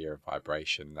the idea of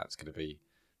vibration. That's going to be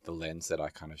the lens that I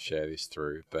kind of share this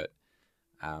through. But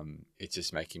it's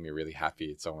just making me really happy.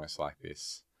 It's almost like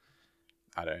this,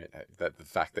 that the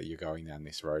fact that you're going down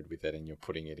this road with it and you're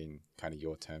putting it in kind of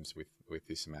your terms with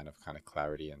this amount of kind of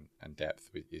clarity and depth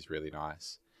is really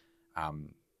nice.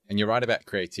 And you're right about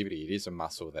creativity. It is a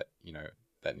muscle that,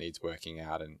 that needs working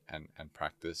out and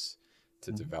practice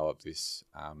to develop this,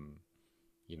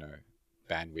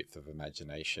 bandwidth of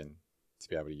imagination to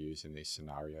be able to use in these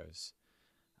scenarios.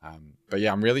 But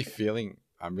yeah, I'm really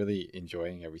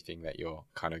enjoying everything that you're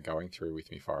kind of going through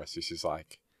with me, Forrest. This is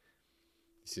like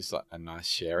a nice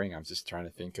sharing. I'm just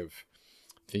trying to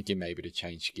thinking maybe to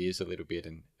change gears a little bit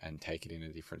and take it in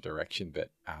a different direction. But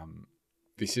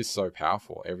this is so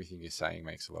powerful. Everything you're saying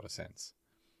makes a lot of sense.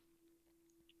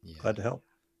 Yeah. Glad to help.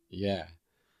 Yeah.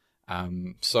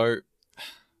 So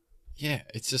yeah,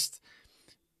 it's just,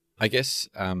 I guess,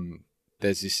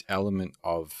 there's this element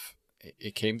of,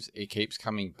 it keeps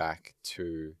coming back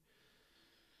to,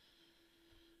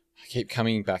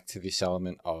 this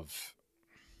element of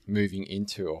moving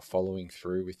into or following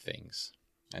through with things.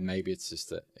 And maybe it's just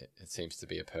that it seems to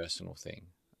be a personal thing,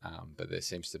 but there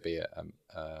seems to be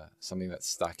something that's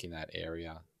stuck in that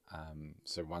area.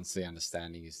 So once the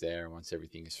understanding is there, and once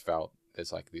everything is felt,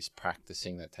 there's like this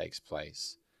practicing that takes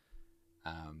place.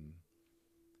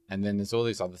 And then there's all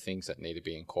these other things that need to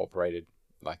be incorporated,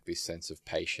 like this sense of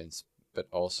patience, but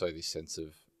also this sense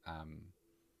of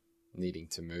needing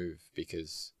to move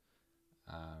because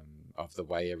of the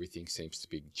way everything seems to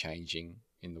be changing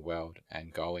in the world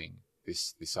and going.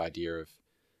 This idea of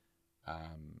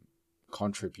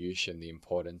contribution, the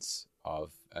importance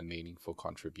of a meaningful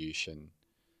contribution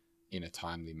in a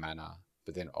timely manner,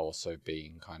 but then also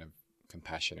being kind of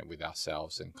compassionate with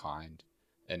ourselves and kind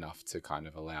enough to kind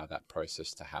of allow that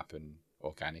process to happen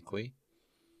organically.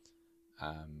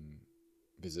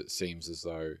 Because it seems as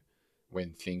though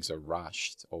when things are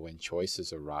rushed or when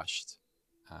choices are rushed,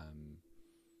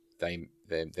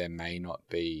 there may not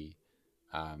be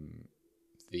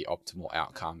the optimal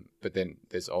outcome. But then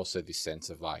there's also this sense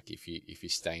of like, if you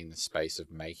stay in the space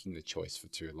of making the choice for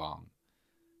too long,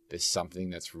 there's something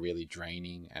that's really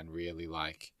draining and really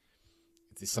like,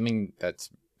 there's something that's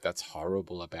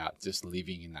horrible about just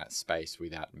living in that space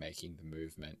without making the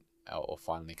movement or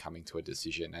finally coming to a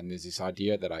decision. And there's this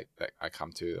idea that I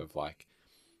come to of like,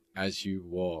 as you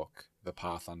walk, the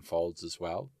path unfolds as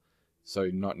well. So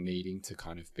not needing to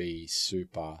kind of be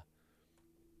super,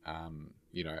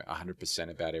 100%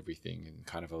 about everything and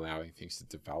kind of allowing things to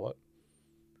develop.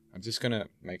 I'm just going to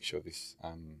make sure this,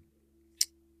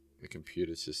 the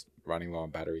computer's just running low on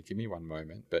battery. Give me one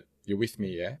moment, but you're with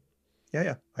me, yeah?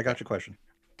 Yeah. I got your question.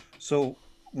 So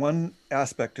one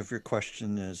aspect of your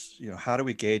question is, how do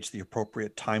we gauge the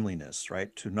appropriate timeliness,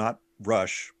 right? To not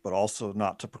rush, but also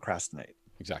not to procrastinate.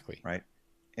 Exactly. Right.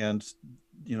 And,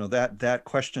 that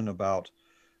question about,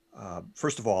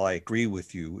 first of all, I agree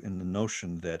with you in the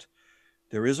notion that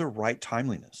there is a right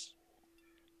timeliness.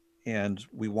 And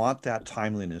we want that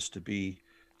timeliness to be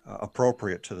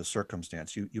appropriate to the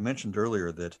circumstance. You mentioned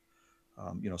earlier that,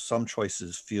 some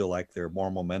choices feel like they're more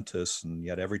momentous and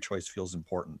yet every choice feels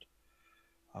important.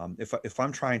 If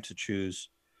I'm trying to choose,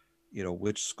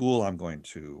 which school I'm going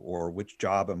to, or which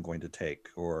job I'm going to take,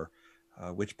 or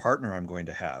which partner I'm going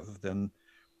to have, then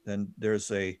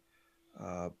there's a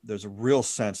real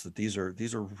sense that these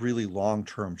are really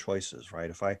long-term choices, right?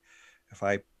 If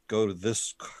I go to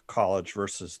this college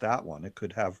versus that one, it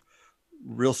could have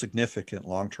real significant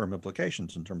long-term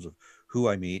implications in terms of who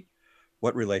I meet,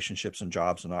 what relationships and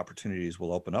jobs and opportunities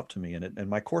will open up to me, and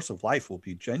my course of life will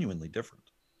be genuinely different.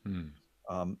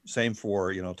 Same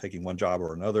for taking one job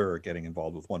or another, or getting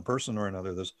involved with one person or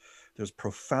another. There's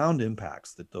profound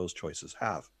impacts that those choices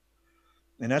have,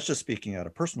 and that's just speaking at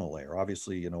a personal layer.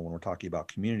 Obviously, when we're talking about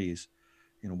communities,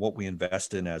 what we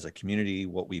invest in as a community,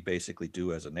 what we basically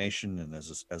do as a nation and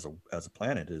as a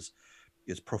planet is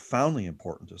profoundly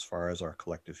important as far as our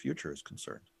collective future is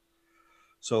concerned.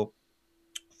 So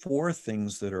for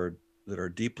things that are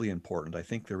deeply important, I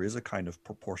think there is a kind of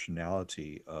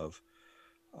proportionality of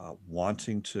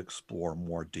wanting to explore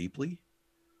more deeply,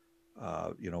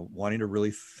 wanting to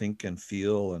really think and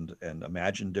feel and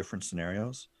imagine different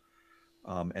scenarios,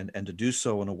 and to do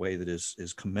so in a way that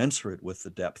is commensurate with the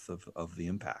depth of the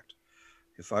impact.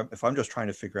 If I'm just trying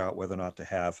to figure out whether or not to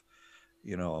have, a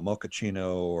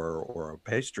mochaccino or a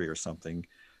pastry or something,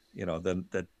 then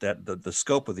the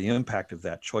scope of the impact of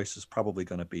that choice is probably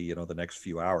going to be, the next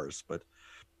few hours. But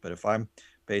if I'm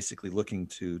basically looking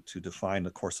to define the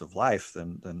course of life,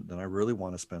 then I really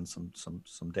want to spend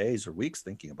some days or weeks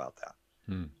thinking about that.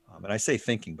 And I say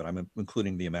thinking, but I'm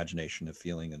including the imagination of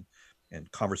feeling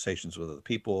and conversations with other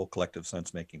people, collective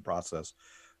sense-making process,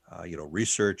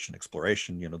 research and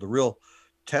exploration, the real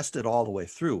test it all the way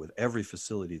through with every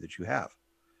facility that you have.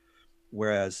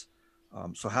 Whereas,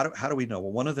 so how do we know?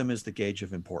 Well, one of them is the gauge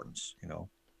of importance,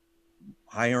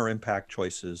 higher impact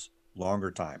choices,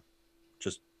 longer time,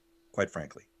 just quite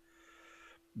frankly.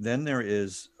 Then there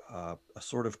is a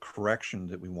sort of correction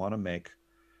that we want to make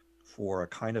for a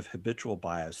kind of habitual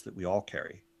bias that we all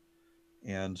carry.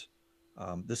 And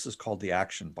this is called the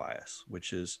action bias,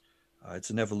 which is it's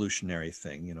an evolutionary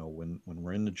thing. You know, when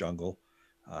we're in the jungle,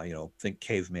 you know, think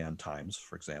caveman times,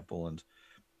 for example,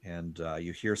 and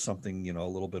you hear something, you know, a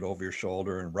little bit over your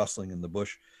shoulder and rustling in the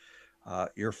bush.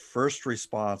 Your first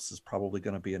response is probably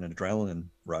going to be an adrenaline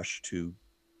rush to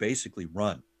basically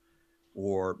run,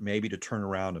 or maybe to turn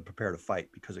around and prepare to fight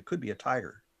because it could be a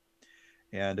tiger.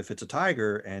 And if it's a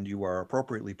tiger and you are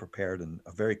appropriately prepared in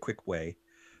a very quick way,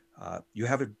 you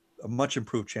have a much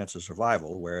improved chance of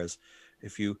survival. Whereas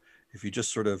if you if you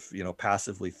just sort of, you know,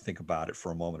 passively think about it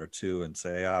for a moment or two and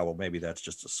say, ah, well, maybe that's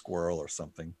just a squirrel or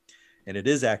something, and it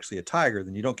is actually a tiger,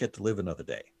 then you don't get to live another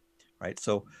day, right?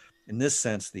 So in this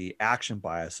sense, the action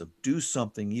bias of do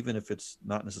something even if it's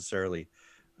not necessarily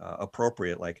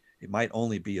appropriate, like it might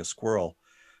only be a squirrel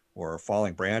or a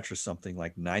falling branch or something,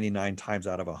 like 99 times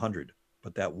out of 100,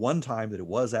 but that one time that it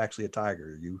was actually a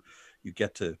tiger, you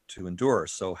get to endure.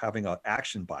 So having an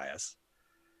action bias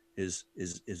is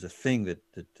a thing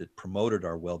that promoted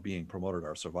our well-being, promoted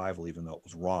our survival, even though it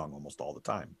was wrong almost all the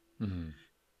time. Mm.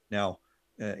 Now,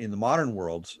 in the modern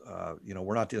world, you know,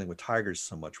 we're not dealing with tigers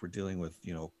so much. We're dealing with,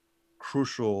 you know,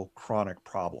 crucial chronic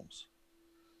problems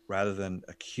rather than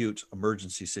acute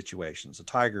emergency situations. A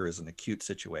tiger is an acute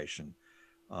situation.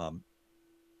 Um,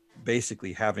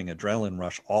 Basically, having adrenaline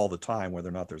rush all the time, whether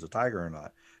or not there's a tiger or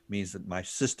not, means that my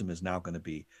system is now going to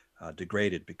be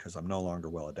degraded because I'm no longer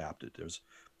well adapted.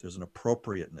 There's an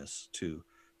appropriateness to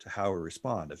how we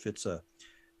respond. If it's a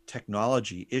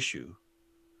technology issue,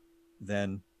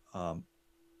 then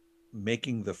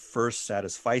making the first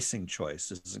satisficing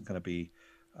choice isn't going to be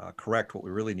correct. What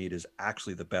we really need is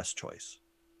actually the best choice.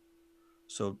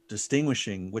 So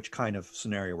distinguishing which kind of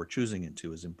scenario we're choosing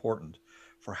into is important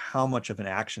for how much of an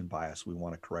action bias we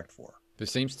want to correct for. There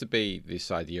seems to be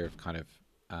this idea of kind of,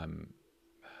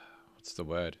 what's the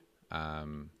word?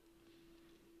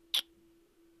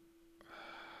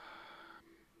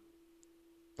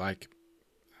 Like,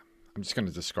 I'm just going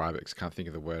to describe it because I can't think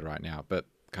of the word right now, but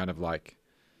kind of like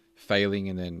failing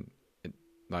and then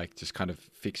like just kind of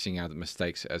fixing our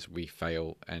mistakes as we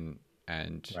fail and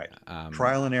Right.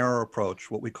 Trial and error approach,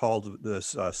 what we call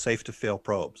this safe to fail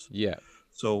probes. yeah.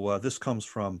 So this comes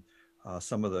from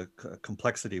some of the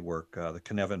complexity work, the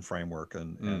Cynefin framework,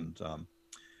 and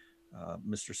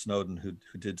Mr. Snowden, who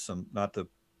did some, not the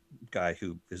guy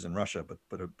who is in Russia,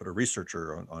 but a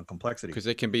researcher on complexity. Because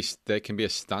there can be a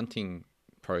stunting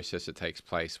process that takes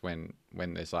place when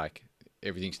there's like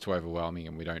everything's too overwhelming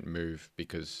and we don't move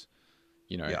because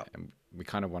you know Yeah. and we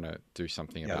kind of want to do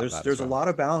something Yeah, about that there's as a well. lot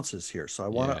of balances here. So I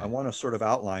Yeah. want to sort of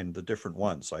outline the different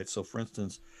ones, right? So for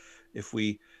instance, if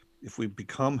we if we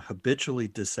become habitually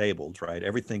disabled, right,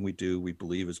 everything we do we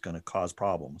believe is going to cause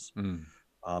problems,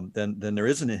 Mm. then there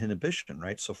is an inhibition,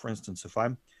 right? So for instance, if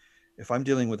I'm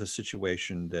dealing with a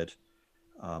situation that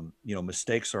you know,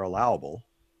 mistakes are allowable,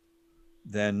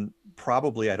 then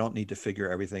probably I don't need to figure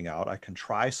everything out. I can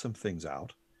try some things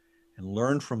out and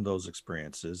learn from those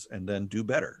experiences and then do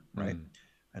better, right? Mm.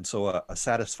 And so a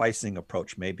satisficing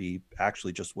approach may be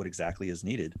actually just what exactly is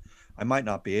needed. I might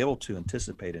not be able to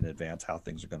anticipate in advance how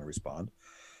things are going to respond.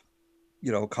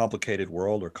 You know, complicated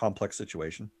world or complex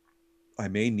situation. I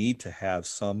may need to have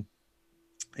some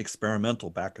experimental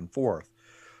back and forth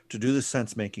to do the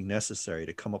sense making necessary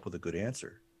to come up with a good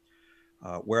answer.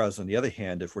 Whereas on the other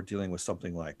hand, if we're dealing with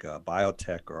something like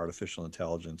biotech or artificial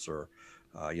intelligence or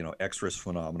you know, X-risk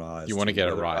phenomena You as want to to get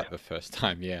it whether or right not, the first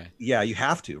time. Yeah. yeah, you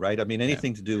have to, right? I mean, Yeah.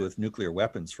 anything to do with nuclear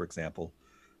weapons, for example,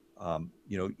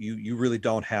 you know, you really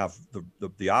don't have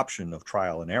the option of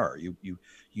trial and error. You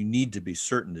need to be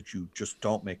certain that you just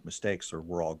don't make mistakes or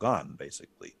we're all gone,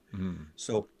 basically. Mm.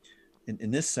 So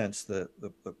in this sense,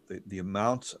 the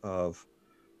amount of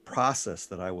process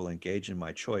that I will engage in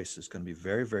my choice is going to be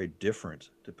very, very different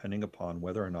depending upon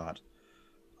whether or not,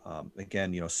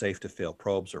 again, you know, safe to fail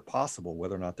probes are possible,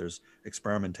 whether or not there's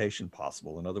experimentation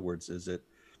possible. In other words, is it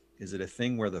a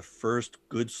thing where the first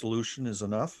good solution is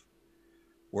enough,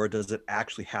 or does it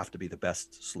actually have to be the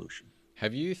best solution?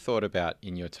 Have you thought about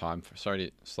in your time, sorry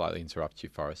to slightly interrupt you,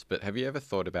 Forrest, but have you ever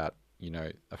thought about,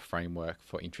 a framework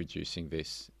for introducing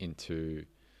this into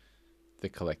the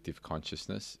collective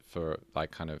consciousness for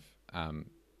like kind of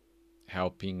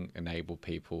helping enable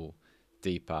people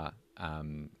deeper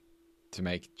to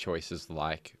make choices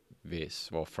like this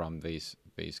or from these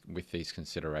with these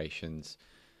considerations?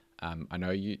 I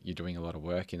know you're doing a lot of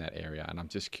work in that area, and I'm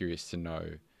just curious to know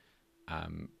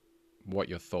um, what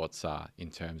your thoughts are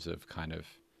in terms of kind of,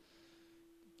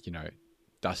 you know,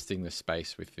 dusting the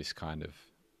space with this kind of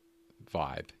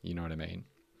vibe. You know what I mean?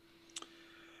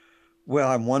 Well,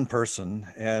 I'm one person,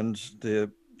 and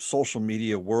the social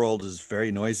media world is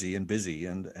very noisy and busy,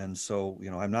 and so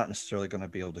I'm not necessarily going to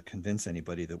be able to convince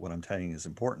anybody that what I'm telling is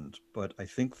important. But I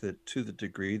think that to the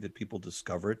degree that people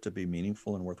discover it to be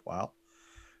meaningful and worthwhile,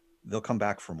 they'll come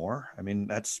back for more. I mean,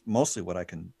 that's mostly what I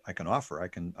can offer. I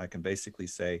can basically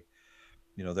say,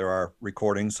 there are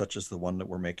recordings such as the one that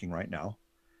we're making right now.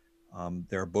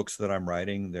 There are books that I'm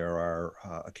writing. There are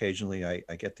occasionally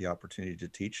I get the opportunity to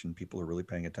teach, and people are really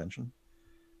paying attention.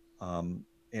 um,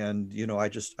 and I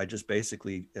just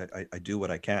basically I do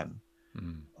what I can.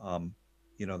 Mm. um,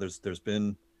 there's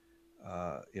been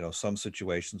some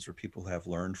situations where people have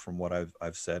learned from what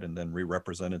I've said and then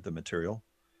re-represented the material.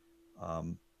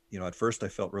 um, at first I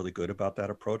felt really good about that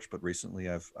approach, but recently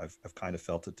I've kind of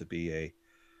felt it to be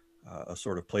a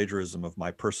sort of plagiarism of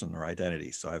my person or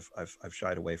identity, so I've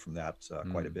shied away from that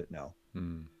quite a Mm. bit now.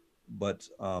 Mm. But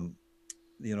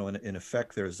in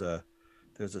effect, there's a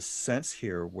sense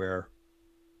here where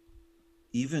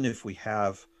even if we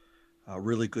have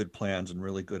really good plans and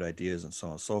really good ideas and so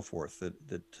on and so forth,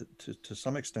 that to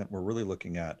some extent we're really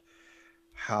looking at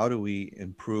how do we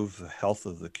improve the health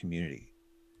of the community.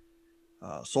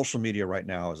 Social media right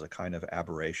now is a kind of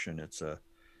aberration. It's a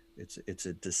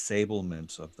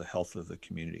disablement of the health of the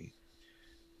community.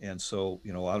 And so,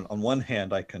 on one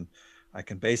hand, I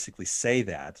can basically say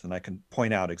that, and I can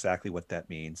point out exactly what that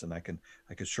means, and I can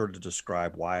sort of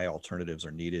describe why alternatives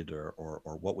are needed,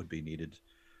 or what would be needed.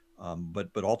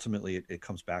 But ultimately, it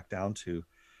comes back down to,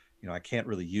 I can't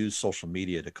really use social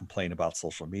media to complain about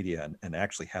social media and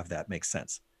actually have that make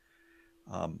sense.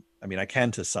 I mean, I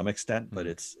can to some extent, but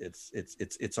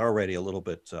Mm. it's already a little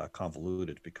bit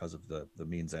convoluted because of the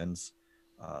means ends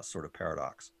sort of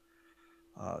paradox.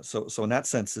 So in that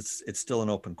sense, it's still an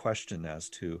open question as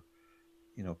to,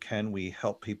 can we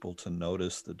help people to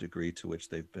notice the degree to which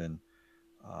they've been,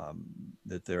 um,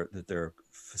 that their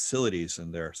facilities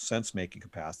and their sense making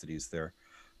capacities, their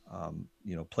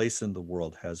place in the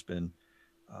world has been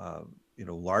uh,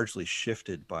 largely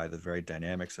shifted by the very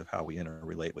dynamics of how we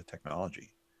interrelate with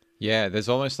technology. Yeah, there's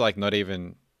almost like not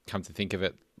even come to think of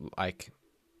it, like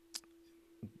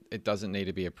it doesn't need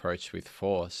to be approached with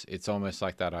force. It's almost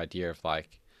like that idea of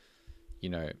like, you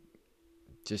know,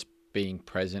 just being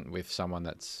present with someone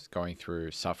that's going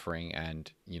through suffering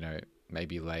and,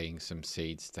 maybe laying some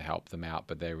seeds to help them out,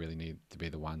 but they really need to be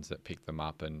the ones that pick them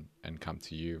up and come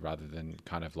to you rather than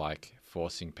kind of like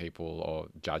forcing people or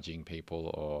judging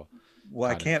people or Well,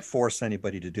 I kind of can't force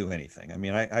anybody to do anything. I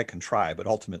mean, I can try, but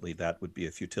ultimately that would be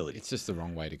a futility. it's just the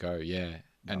wrong way to go. Yeah. Yeah.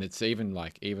 And it's even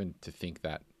like, even to think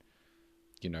that,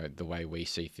 the way we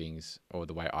see things or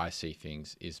the way I see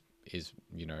things is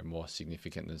more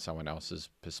significant than someone else's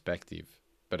perspective.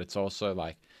 But it's also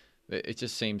like it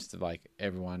just seems to like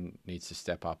everyone needs to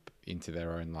step up into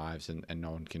their own lives, and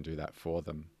no one can do that for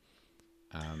them.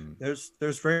 Um,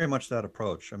 There's very much that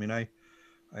approach. I mean,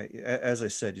 as I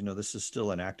said, this is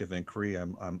still an active inquiry.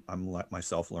 I'm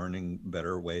myself learning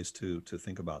better ways to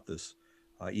think about this,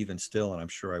 even still, and I'm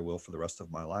sure I will for the rest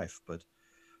of my life. But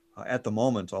at the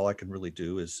moment, all I can really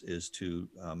do is to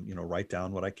write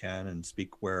down what I can and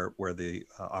speak where the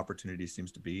opportunity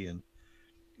seems to be, and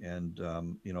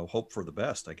hope for the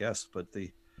best, I guess. But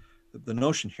the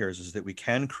notion here is that we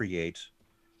can create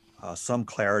some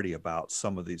clarity about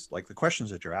some of these, like the questions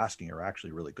that you're asking are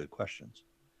actually really good questions,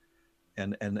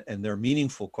 and they're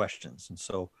meaningful questions. And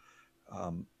so,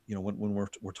 when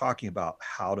we're talking about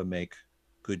how to make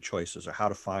good choices or how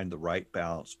to find the right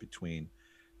balance between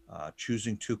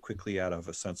choosing too quickly out of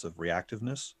a sense of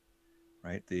reactiveness,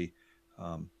 right?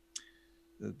 Um,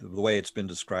 the way it's been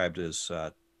described is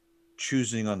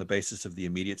choosing on the basis of the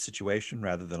immediate situation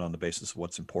rather than on the basis of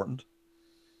what's important.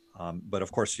 But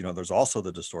of course, there's also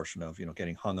the distortion of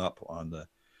getting hung up on the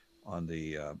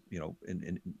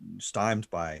stymied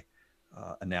by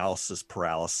analysis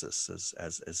paralysis,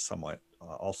 as somewhat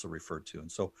also referred to.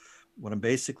 And so, what I'm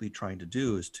basically trying to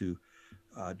do is to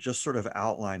just sort of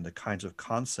outline the kinds of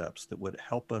concepts that would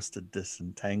help us to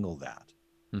disentangle that,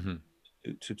 mhm.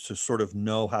 to sort of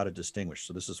know how to distinguish.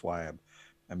 So this is why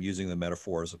I'm using the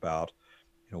metaphors about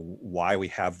why we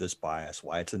have this bias,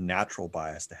 why it's a natural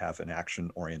bias to have an action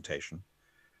orientation,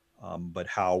 but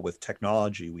how with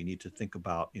technology we need to think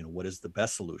about what is the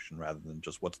best solution rather than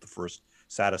just what's the first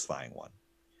satisfying one.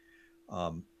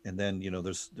 And then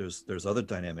there's other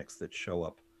dynamics that show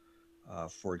up.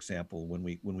 For example, when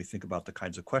we think about the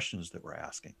kinds of questions that we're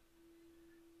asking.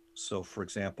 So, for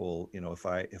example,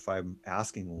 if I'm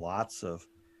asking lots of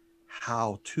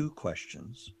how-to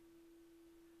questions,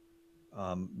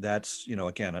 that's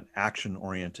again an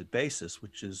action-oriented basis,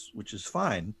 which is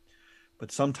fine.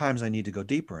 But sometimes I need to go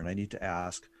deeper and I need to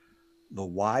ask the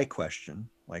why question,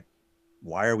 like,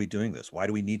 why are we doing this? Why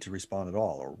do we need to respond at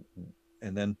all? Or,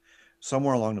 and then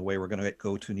somewhere along the way, we're going to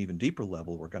go to an even deeper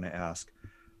level. We're going to ask,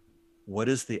 what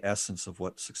is the essence of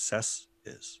what success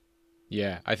is?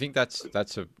 Yeah, I think that's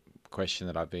a question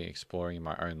that I've been exploring in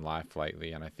my own life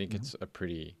lately, and I think Mhm. it's a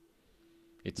pretty.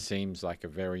 It seems like a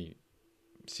very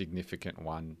significant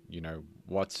one. You know,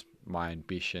 what's my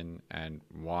ambition, and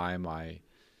why am I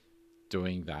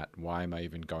doing that? Why am I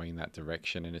even going in that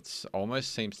direction? And it's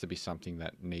almost seems to be something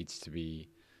that needs to be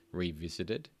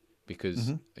revisited because,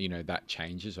 Mhm. you know, that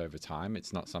changes over time.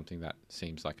 It's not something that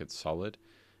seems like it's solid.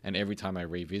 And every time I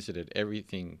revisit it,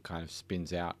 everything kind of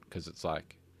spins out because it's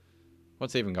like,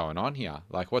 what's even going on here?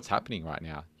 Like, what's happening right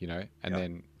now, you know? And Yeah.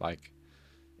 then, like,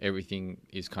 everything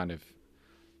is kind of,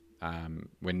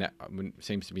 when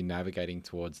seems to be navigating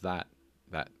towards that,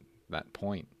 that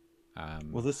point. Well,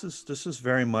 Um, this is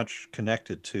very much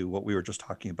connected to what we were just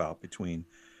talking about between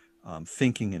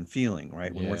thinking and feeling,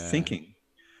 right? When we're yeah. thinking,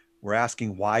 we're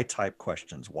asking why type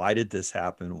questions. Why did this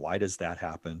happen? Why does that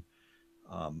happen?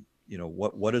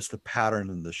 What is the pattern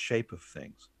and the shape of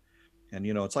things? And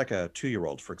it's like a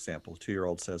 2-year-old, for example. A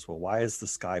 2-year-old says, "Well, why is the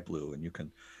sky blue?" And you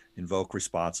can invoke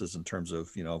responses in terms of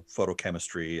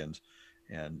photochemistry and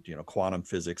quantum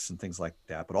physics and things like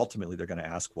that. But ultimately, they're going to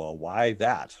ask, "Well, why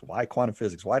that? Why quantum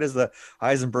physics? Why does the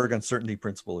Heisenberg uncertainty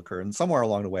principle occur?" And somewhere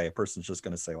along the way, a person's just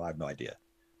going to say, "Well, I have no idea,"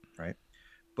 right?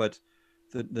 But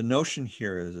the notion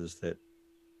here is that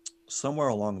somewhere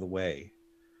along the way,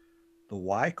 the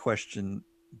why question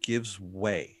gives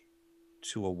way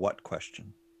to a what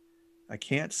question. I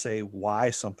can't say why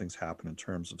something's happened in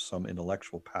terms of some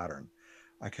intellectual pattern.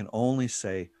 I can only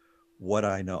say what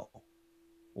I know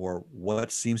or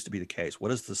what seems to be the case.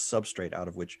 What is the substrate out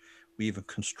of which we even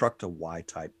construct a why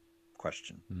type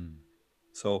question? Mm.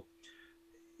 So,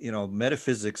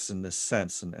 metaphysics in this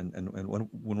sense, and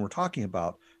when we're talking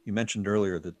about, you mentioned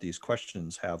earlier that these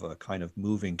questions have a kind of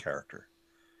moving character.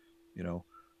 You know,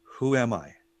 who am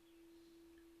I?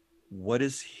 What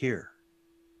is here?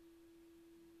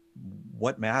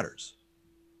 What matters?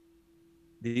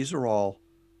 These are all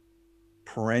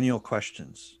perennial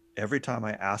questions. Every time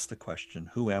I ask the question,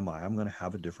 who am I? I'm going to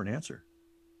have a different answer.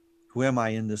 Who am I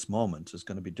in this moment is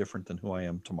going to be different than who I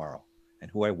am tomorrow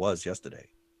and who I was yesterday.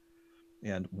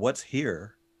 And what's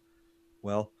here?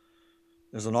 Well,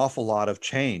 there's an awful lot of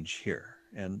change here.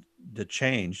 And the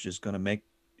change is going to make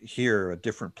here a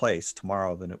different place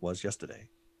tomorrow than it was yesterday.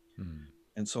 Mm.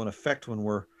 And so in effect, when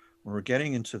we're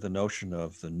getting into the notion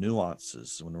of the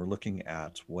nuances, when we're looking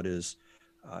at what does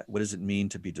it mean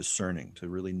to be discerning, to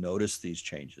really notice these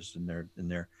changes in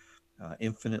their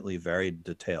infinitely varied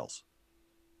details,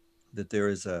 that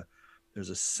there's a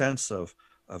sense of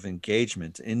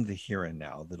engagement in the here and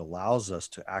now that allows us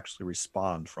to actually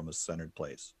respond from a centered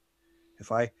place.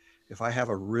 If I if I have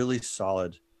a really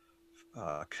solid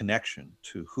connection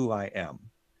to who I am,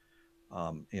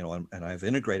 and I've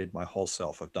integrated my whole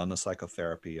self. I've done the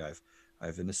psychotherapy. I've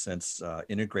in a sense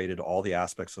integrated all the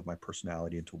aspects of my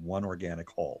personality into one organic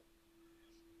whole.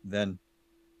 Then,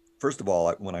 first of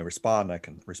all, when I respond, I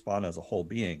can respond as a whole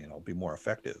being, and I'll be more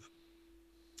effective.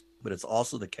 But it's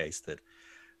also the case that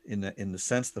in the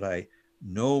sense that I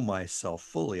know myself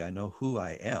fully, I know who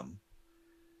I am,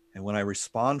 and when I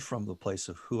respond from the place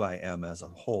of who I am as a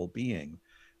whole being,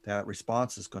 that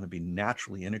response is going to be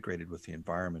naturally integrated with the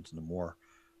environment in a more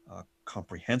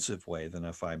comprehensive way than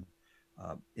if I'm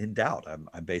in doubt.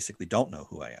 I basically don't know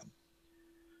who I am.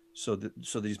 So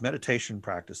these meditation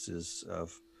practices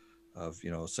of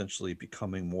essentially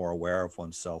becoming more aware of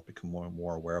oneself, become more and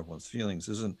more aware of one's feelings,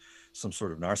 isn't some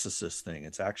sort of narcissist thing.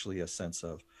 It's actually a sense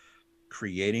of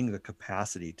creating the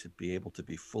capacity to be able to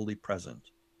be fully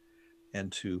present and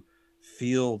to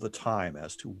feel the time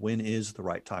as to when is the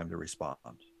right time to respond,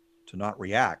 to not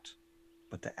react,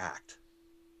 but to act,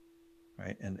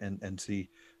 right? And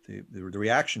the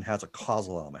reaction has a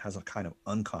causal element, has a kind of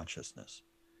unconsciousness,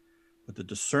 but the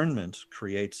discernment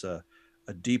creates a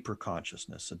deeper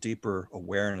consciousness, a deeper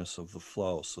awareness of the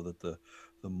flow, so that the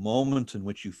moment in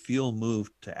which you feel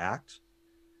moved to act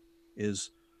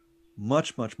is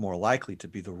much, much more likely to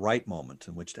be the right moment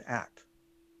in which to act,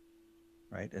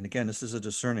 right? And again, this is a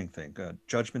discerning thing.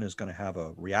 Judgment is going to have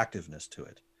a reactiveness to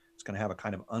it. It's going to have a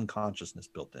kind of unconsciousness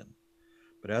built in.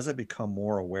 But as I become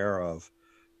more aware of,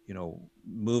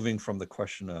 moving from the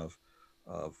question of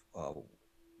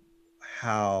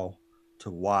how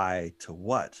to why to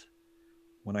what,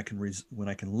 when I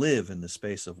can live in the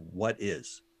space of what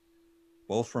is,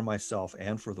 both for myself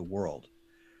and for the world,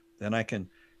 then I can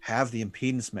have the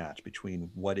impedance match between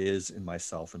what is in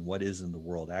myself and what is in the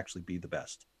world actually be the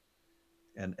best.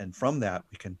 And from that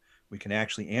we can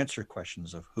actually answer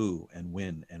questions of who and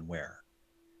when and where.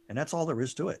 And that's all there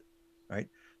is to it, right?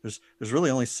 There's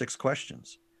really only 6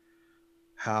 questions: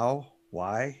 how,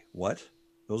 why, what.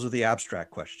 Those are the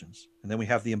abstract questions. And then we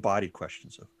have the embodied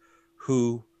questions of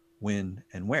who, when,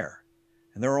 and where.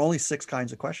 And there are only 6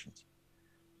 kinds of questions.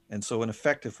 And so in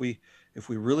effect, if we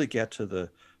really get to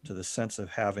the sense of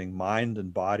having mind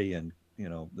and body and, you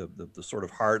know, the sort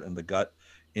of heart and the gut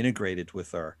integrated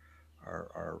with our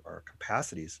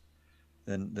capacities,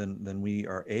 then we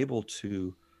are able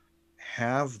to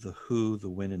have the who, the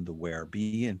when, and the where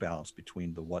be in balance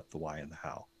between the what, the why, and the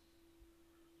how.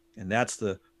 And that's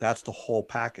the whole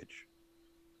package.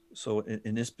 So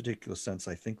in this particular sense,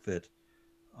 I think that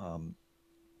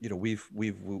you know,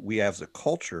 we as a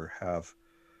culture have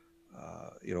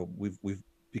you know, we've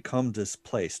become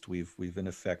displaced. We've in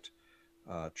effect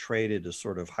traded a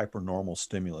sort of hypernormal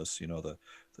stimulus. You know,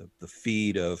 the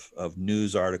feed of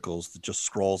news articles that just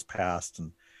scrolls past,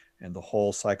 and the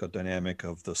whole psychodynamic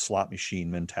of the slot machine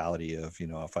mentality of, you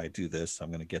know, if I do this, I'm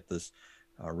going to get this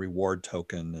reward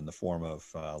token in the form of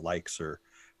likes or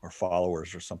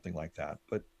followers or something like that.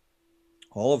 But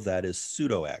all of that is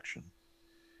pseudo action.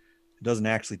 It doesn't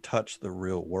actually touch the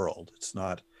real world. It's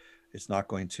not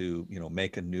going to, you know,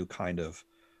 make a new kind of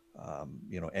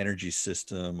you know, energy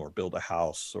system or build a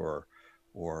house or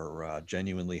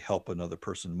genuinely help another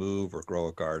person move or grow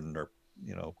a garden or,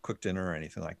 you know, cook dinner or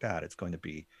anything like that. It's going to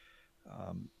be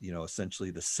you know,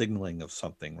 essentially the signaling of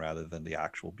something rather than the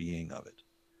actual being of it.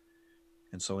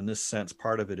 And so in this sense,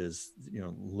 part of it is, you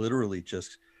know, literally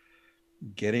just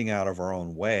getting out of our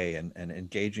own way and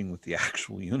engaging with the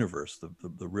actual universe,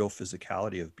 the real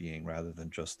physicality of being, rather than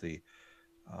just the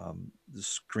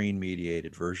screen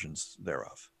mediated versions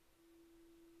thereof.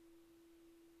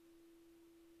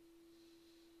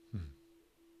 Hmm.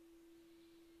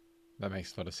 That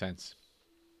makes a lot of sense.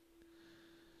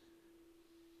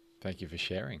 Thank you for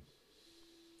sharing.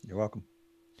 You're welcome.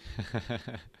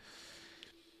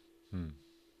 Hmm.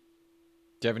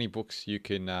 Do you have any books you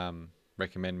can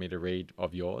recommend me to read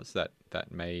of yours that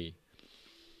may,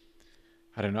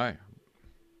 I don't know,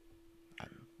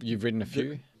 you've written a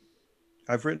few?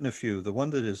 I've written a few. The one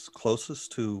that is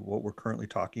closest to what we're currently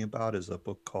talking about is a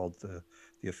book called The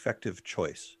Effective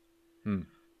Choice. Hmm.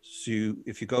 So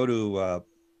if you go to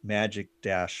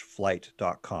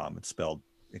magic-flight.com, it's spelled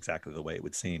exactly the way it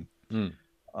would seem. Hmm.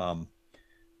 Um,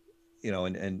 you know,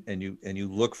 and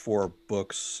you look for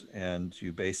books, and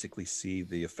you basically see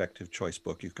the Effective Choice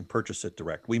book. You can purchase it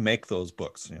direct. We make those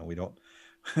books. You know, we don't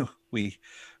we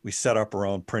set up our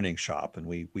own printing shop, and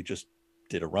we just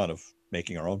did a run of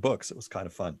making our own books. It was kind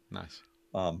of fun. Nice.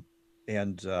 Um,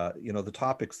 and you know, the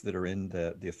topics that are in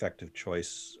the Effective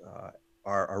Choice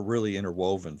are really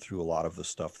interwoven through a lot of the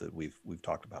stuff that we've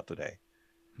talked about today.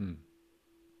 Hmm.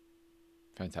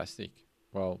 Fantastic.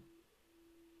 Well,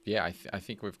 yeah, I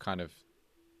think we've kind of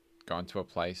gone to a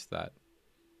place that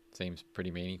seems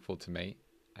pretty meaningful to me,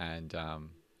 and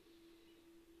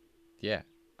yeah,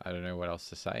 I don't know what else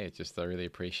to say. It's just I really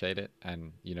appreciate it,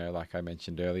 and you know, like I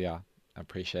mentioned earlier, I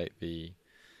appreciate the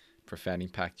profound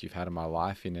impact you've had on my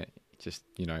life in it. Just,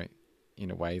 you know,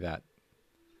 in a way that,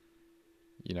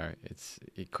 you know,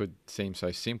 it could seem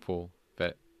so simple,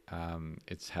 but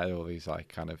it's had all these like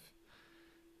kind of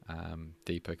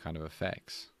deeper kind of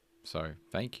effects. So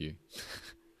thank you.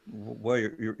 Well,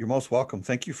 you're most welcome.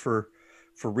 Thank you for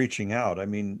reaching out. I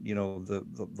mean, you know,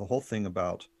 the whole thing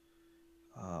about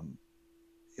um,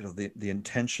 you know, the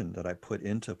intention that I put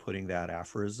into putting that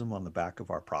aphorism on the back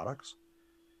of our products.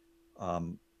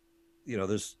 Um, you know,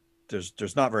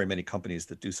 there's not very many companies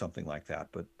that do something like that,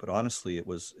 but honestly, it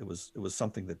was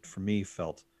something that for me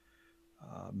felt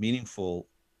meaningful,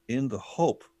 in the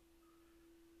hope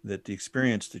that the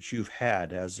experience that you've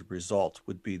had as a result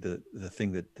would be the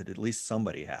thing that at least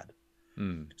somebody had.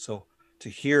 Mm. So to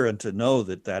hear and to know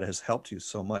that that has helped you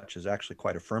so much is actually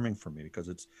quite affirming for me, because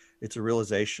it's a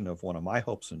realization of one of my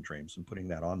hopes and dreams in putting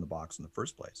that on the box in the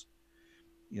first place.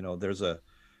 You know, there's a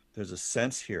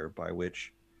sense here by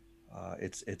which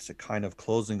it's a kind of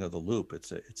closing of the loop.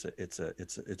 It's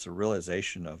a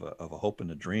realization of a hope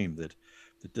and a dream that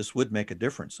this would make a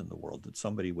difference in the world, that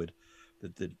somebody would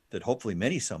that hopefully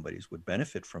many somebodies would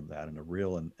benefit from that in a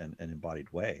real and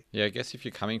embodied way. Yeah, I guess if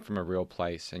you're coming from a real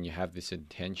place and you have this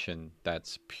intention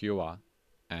that's pure,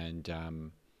 and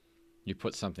you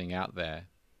put something out there,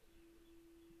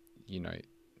 you know,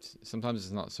 sometimes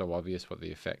it's not so obvious what the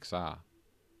effects are.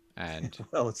 And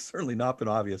Well, it's certainly not been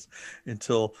obvious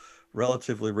until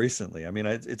relatively recently. I mean,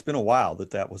 it's been a while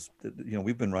that was, you know,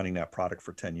 we've been running that product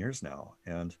for 10 years now.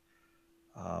 And,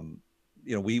 um,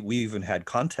 you know, we even had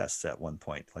contests at one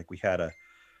point. Like we had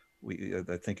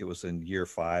I think it was in year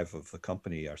 5 of the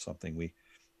company or something. We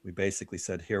basically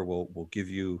said, here, we'll give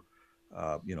you,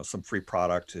 some free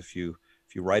product if you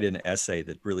write an essay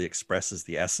that really expresses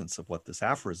the essence of what this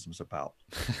aphorism is about.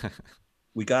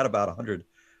 We got about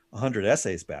 100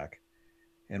 essays back.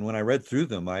 And when I read through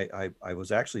them, I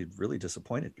was actually really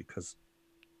disappointed because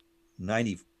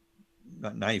 95%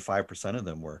 of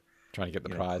them were Trying to get the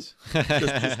you know prize.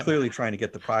 just clearly trying to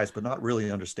get the prize, but not really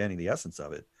understanding the essence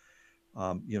of it.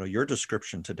 Your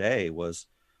description today was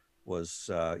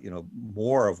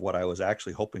more of what I was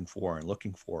actually hoping for and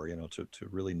looking for, to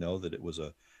really know that it was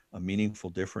a meaningful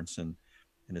difference in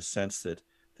a sense that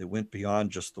went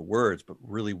beyond just the words, but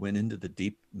really went into the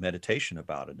deep meditation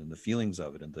about it and the feelings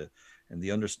of it and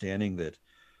the understanding that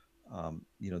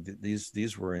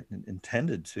these were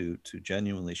intended to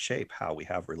genuinely shape how we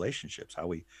have relationships, how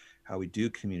we do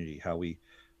community, how we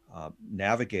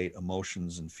navigate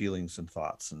emotions and feelings and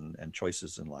thoughts and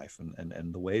choices in life,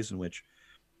 and the ways in which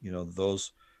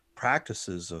those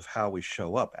practices of how we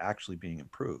show up actually being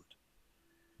improved.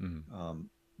 Mm.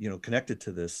 Connected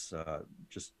to this,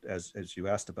 just as you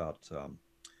asked about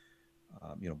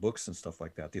books and stuff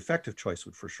like that, the effective choice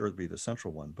would for sure be the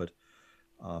central one. But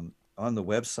on the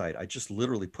website, I just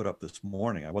literally put up this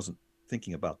morning, I wasn't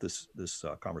thinking about this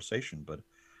conversation, but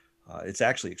it's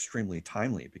actually extremely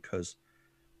timely because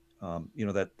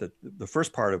that the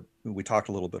first part of we talked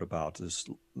a little bit about is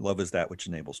love is that which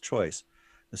enables choice.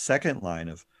 The second line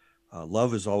of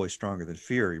love is always stronger than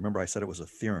fear. Remember, I said it was a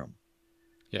theorem,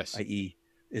 Yes. i.e.,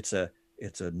 it's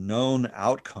a known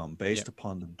outcome based Yep.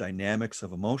 upon the dynamics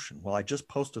of emotion. Well, I just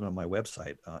posted on my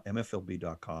website,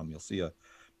 mflb.com. You'll see a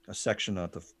section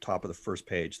at the top of the first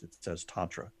page that says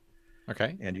Tantra.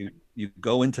 Okay. And you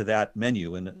go into that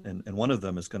menu, and one of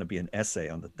them is going to be an essay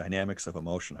on the dynamics of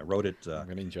emotion. I wrote it. I'm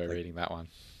going to enjoy reading that one.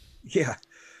 Yeah.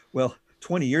 Well,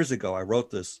 20 years ago, I wrote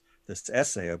this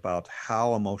essay about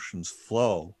how emotions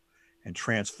flow and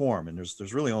transform. And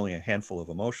there's really only a handful of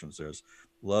emotions. There's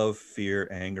love, fear,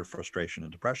 anger, frustration,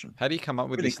 and depression. How do you come up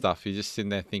with this stuff? You're just sitting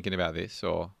there thinking about this,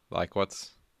 or like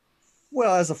what's?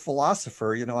 Well, as a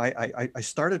philosopher, I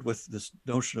started with this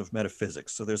notion of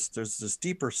metaphysics. So there's this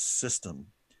deeper system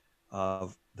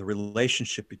of the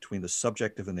relationship between the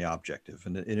subjective and the objective,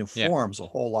 and it Yeah. informs a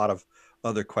whole lot of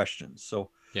other questions.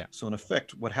 Yeah. So in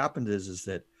effect, what happened is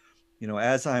that,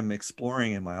 as I'm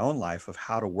exploring in my own life of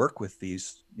how to work with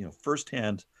these,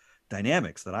 firsthand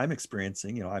dynamics that I'm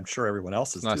experiencing, I'm sure everyone else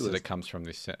It's is nice too. that it comes from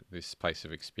this place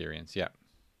of experience. Yeah.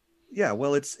 Yeah,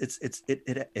 well, it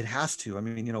has to. I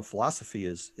mean, philosophy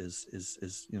is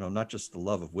not just the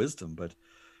love of wisdom, but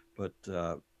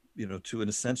to in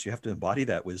a sense, you have to embody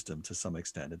that wisdom to some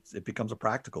extent. It becomes a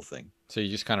practical thing. So you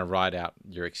just kind of write out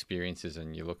your experiences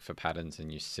and you look for patterns and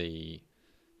you see,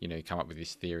 you come up with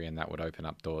this theory and that would open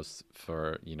up doors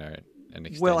for, an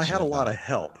Well, I extension had a of lot that. of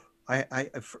help.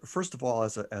 First of all,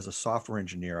 as a software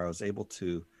engineer, I was able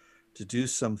to do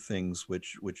some things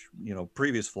which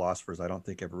previous philosophers I don't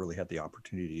think ever really had the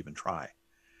opportunity to even try.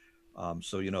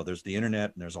 So there's the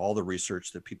internet and there's all the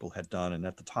research that people had done, and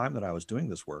at the time that I was doing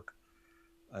this work,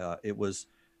 it was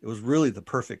really the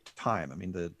perfect time. I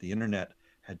mean, the internet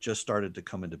had just started to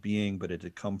come into being, but it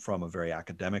had come from a very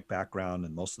academic background,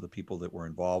 and most of the people that were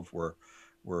involved were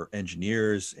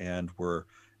engineers and were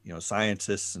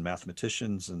scientists and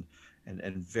mathematicians and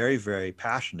very, very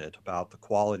passionate about the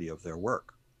quality of their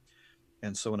work.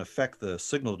 And so in effect, the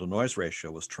signal to noise ratio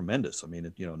was tremendous. I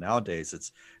mean, nowadays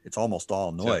it's almost all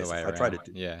It's the other noise. way If I try around.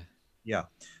 to Yeah. yeah,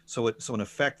 so in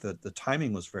effect, the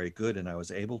timing was very good, and I was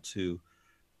able to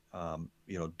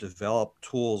develop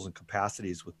tools and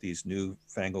capacities with these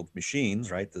newfangled machines,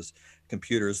 right? These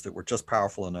computers that were just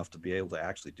powerful enough to be able to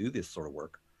actually do this sort of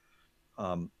work,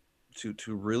 um,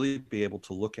 to really be able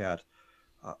to look at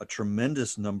a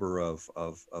tremendous number of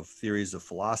theories of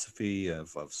philosophy, of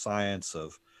science,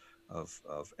 of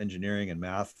engineering and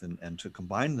math, and to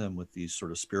combine them with these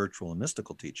sort of spiritual and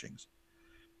mystical teachings.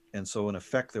 And so in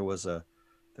effect, there was a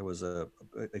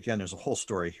again, there's a whole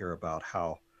story here about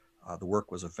how the work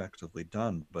was effectively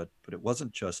done, but it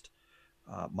wasn't just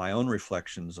my own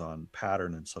reflections on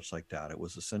pattern and such like that. It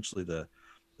was essentially the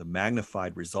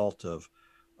magnified result of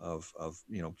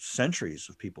centuries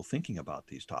of people thinking about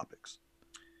these topics.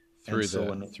 And Through so the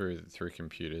when through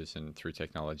computers and through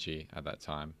technology at that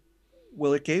time.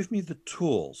 well, it gave me the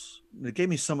tools. It gave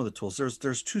me some of the tools.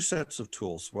 There's two sets of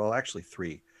tools. Well, actually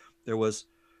three. There was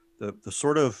the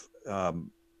sort of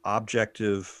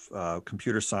objective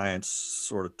computer science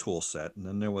sort of tool set, and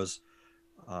then there was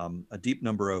a deep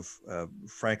number of,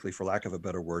 frankly, for lack of a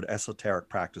better word, esoteric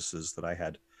practices that I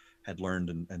had learned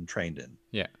and trained in.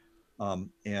 Yeah.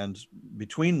 And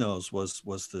between those was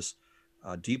this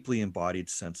deeply embodied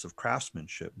sense of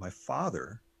craftsmanship. My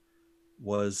father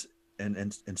was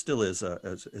and still is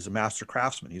a master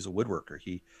craftsman. He's a woodworker.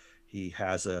 He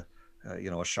has a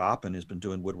shop and has been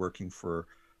doing woodworking for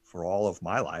all of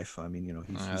my life. I mean, he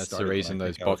That's the started when I reason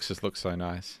those think I was boxes look so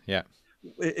nice. Yeah.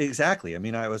 exactly. I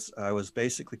mean, I was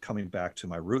basically coming back to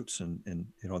my roots, and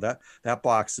that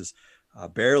box is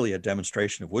barely a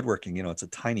demonstration of woodworking. It's a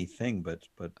tiny thing, but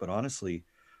honestly,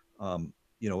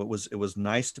 it was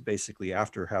nice to basically,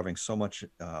 after having so much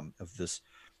of this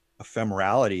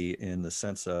ephemerality in the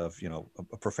sense of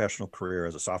a professional career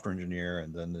as a software engineer,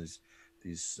 and then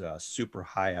these super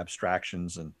high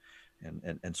abstractions and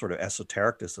sort of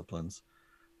esoteric disciplines,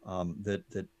 that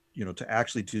to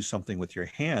actually do something with your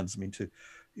hands. I mean,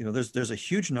 there's a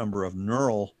huge number of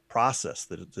neural process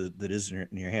that is in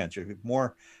your hands. You have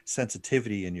more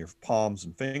sensitivity in your palms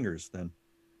and fingers than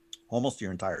almost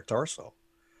your entire torso.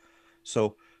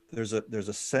 So there's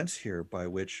a sense here by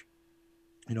which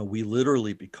we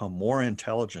literally become more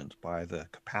intelligent by the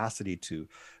capacity to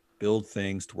build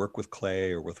things, to work with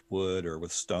clay or with wood or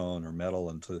with stone or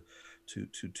metal, and to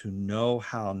know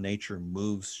how nature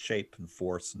moves shape and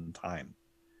force and time.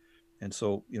 And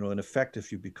so, in effect,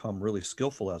 if you become really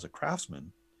skillful as a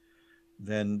craftsman,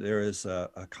 then there is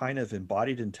a kind of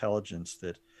embodied intelligence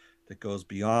that goes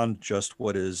beyond just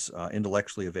what is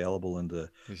intellectually available in the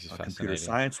This is computer fascinating.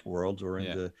 science world or in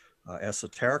Yeah. the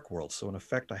esoteric world. So in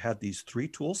effect, I had these three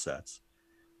tool sets,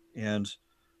 and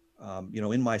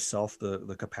in myself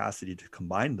the capacity to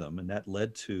combine them, and that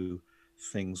led to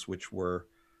things which were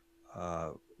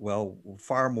well,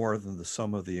 far more than the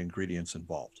sum of the ingredients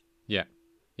involved. Yeah.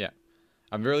 Yeah.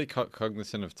 I'm really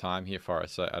cognizant of time here,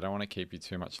 Forrest, so I don't want to keep you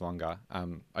too much longer.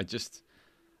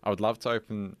 I would love to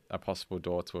open a possible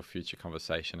door to a future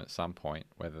conversation at some point,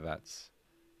 whether that's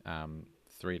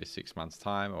 3 to 6 months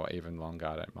time or even longer.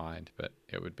 I don't mind, but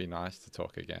it would be nice to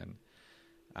talk again.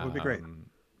 It would be great. Um,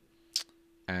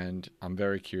 and I'm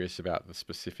very curious about the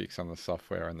specifics on the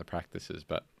software and the practices,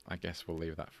 but I guess we'll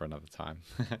leave that for another time.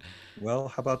 Well,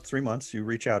 how about 3 months? You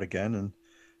reach out again,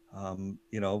 and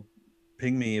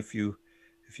ping me if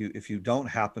you don't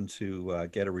happen to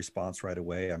get a response right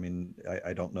away. I mean,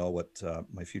 I don't know what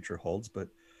my future holds, but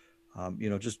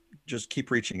just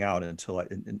keep reaching out until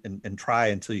and try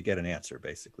until you get an answer,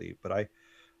 basically. But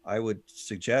I would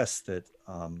suggest that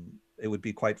it would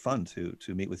be quite fun to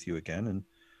meet with you again,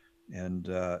 and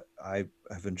I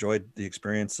have enjoyed the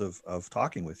experience of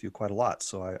talking with you quite a lot.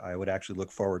 So I would actually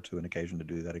look forward to an occasion to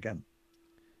do that again.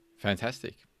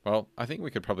 Fantastic. Well, I think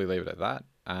we could probably leave it at that.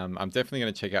 I'm definitely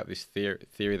going to check out this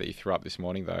theory that you threw up this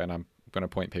morning, though, and I'm going to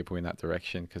point people in that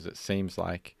direction because it seems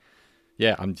like,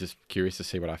 yeah, I'm just curious to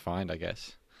see what I find, I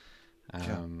guess.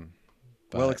 Yeah. Well,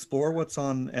 But explore what's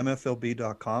on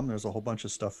mflb.com. There's a whole bunch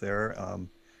of stuff there.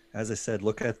 As I said,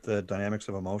 look at the dynamics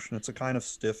of emotion. It's a kind of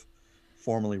stiff,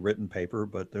 formally written paper,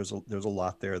 but there's a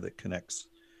lot there that connects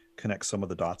some of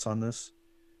the dots on this.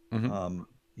 mhm.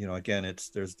 Again,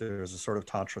 there's a sort of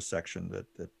tantra section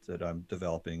that I'm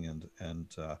developing, and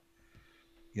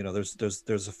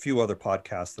there's a few other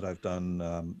podcasts that I've done,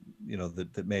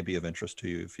 that may be of interest to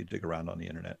you if you dig around on the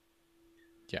internet.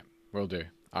 Yeah, will do.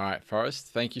 All right, Forrest,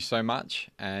 thank you so much.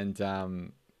 And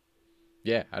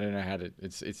yeah, I don't know how to.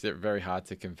 It's very hard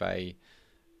to convey,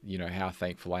 how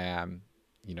thankful I am,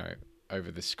 you know, over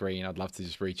the screen. I'd love to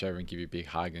just reach over and give you a big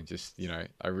hug and just,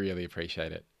 I really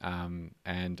appreciate it.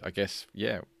 And I guess,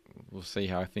 yeah, we'll see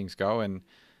how things go, and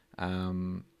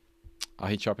I'll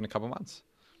hit you up in a couple of months.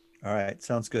 All right,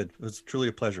 sounds good. It was truly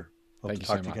a pleasure. Hope Thank to you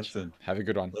so talk to you again much. soon. Have a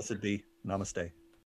good one. Blessed be. Namaste.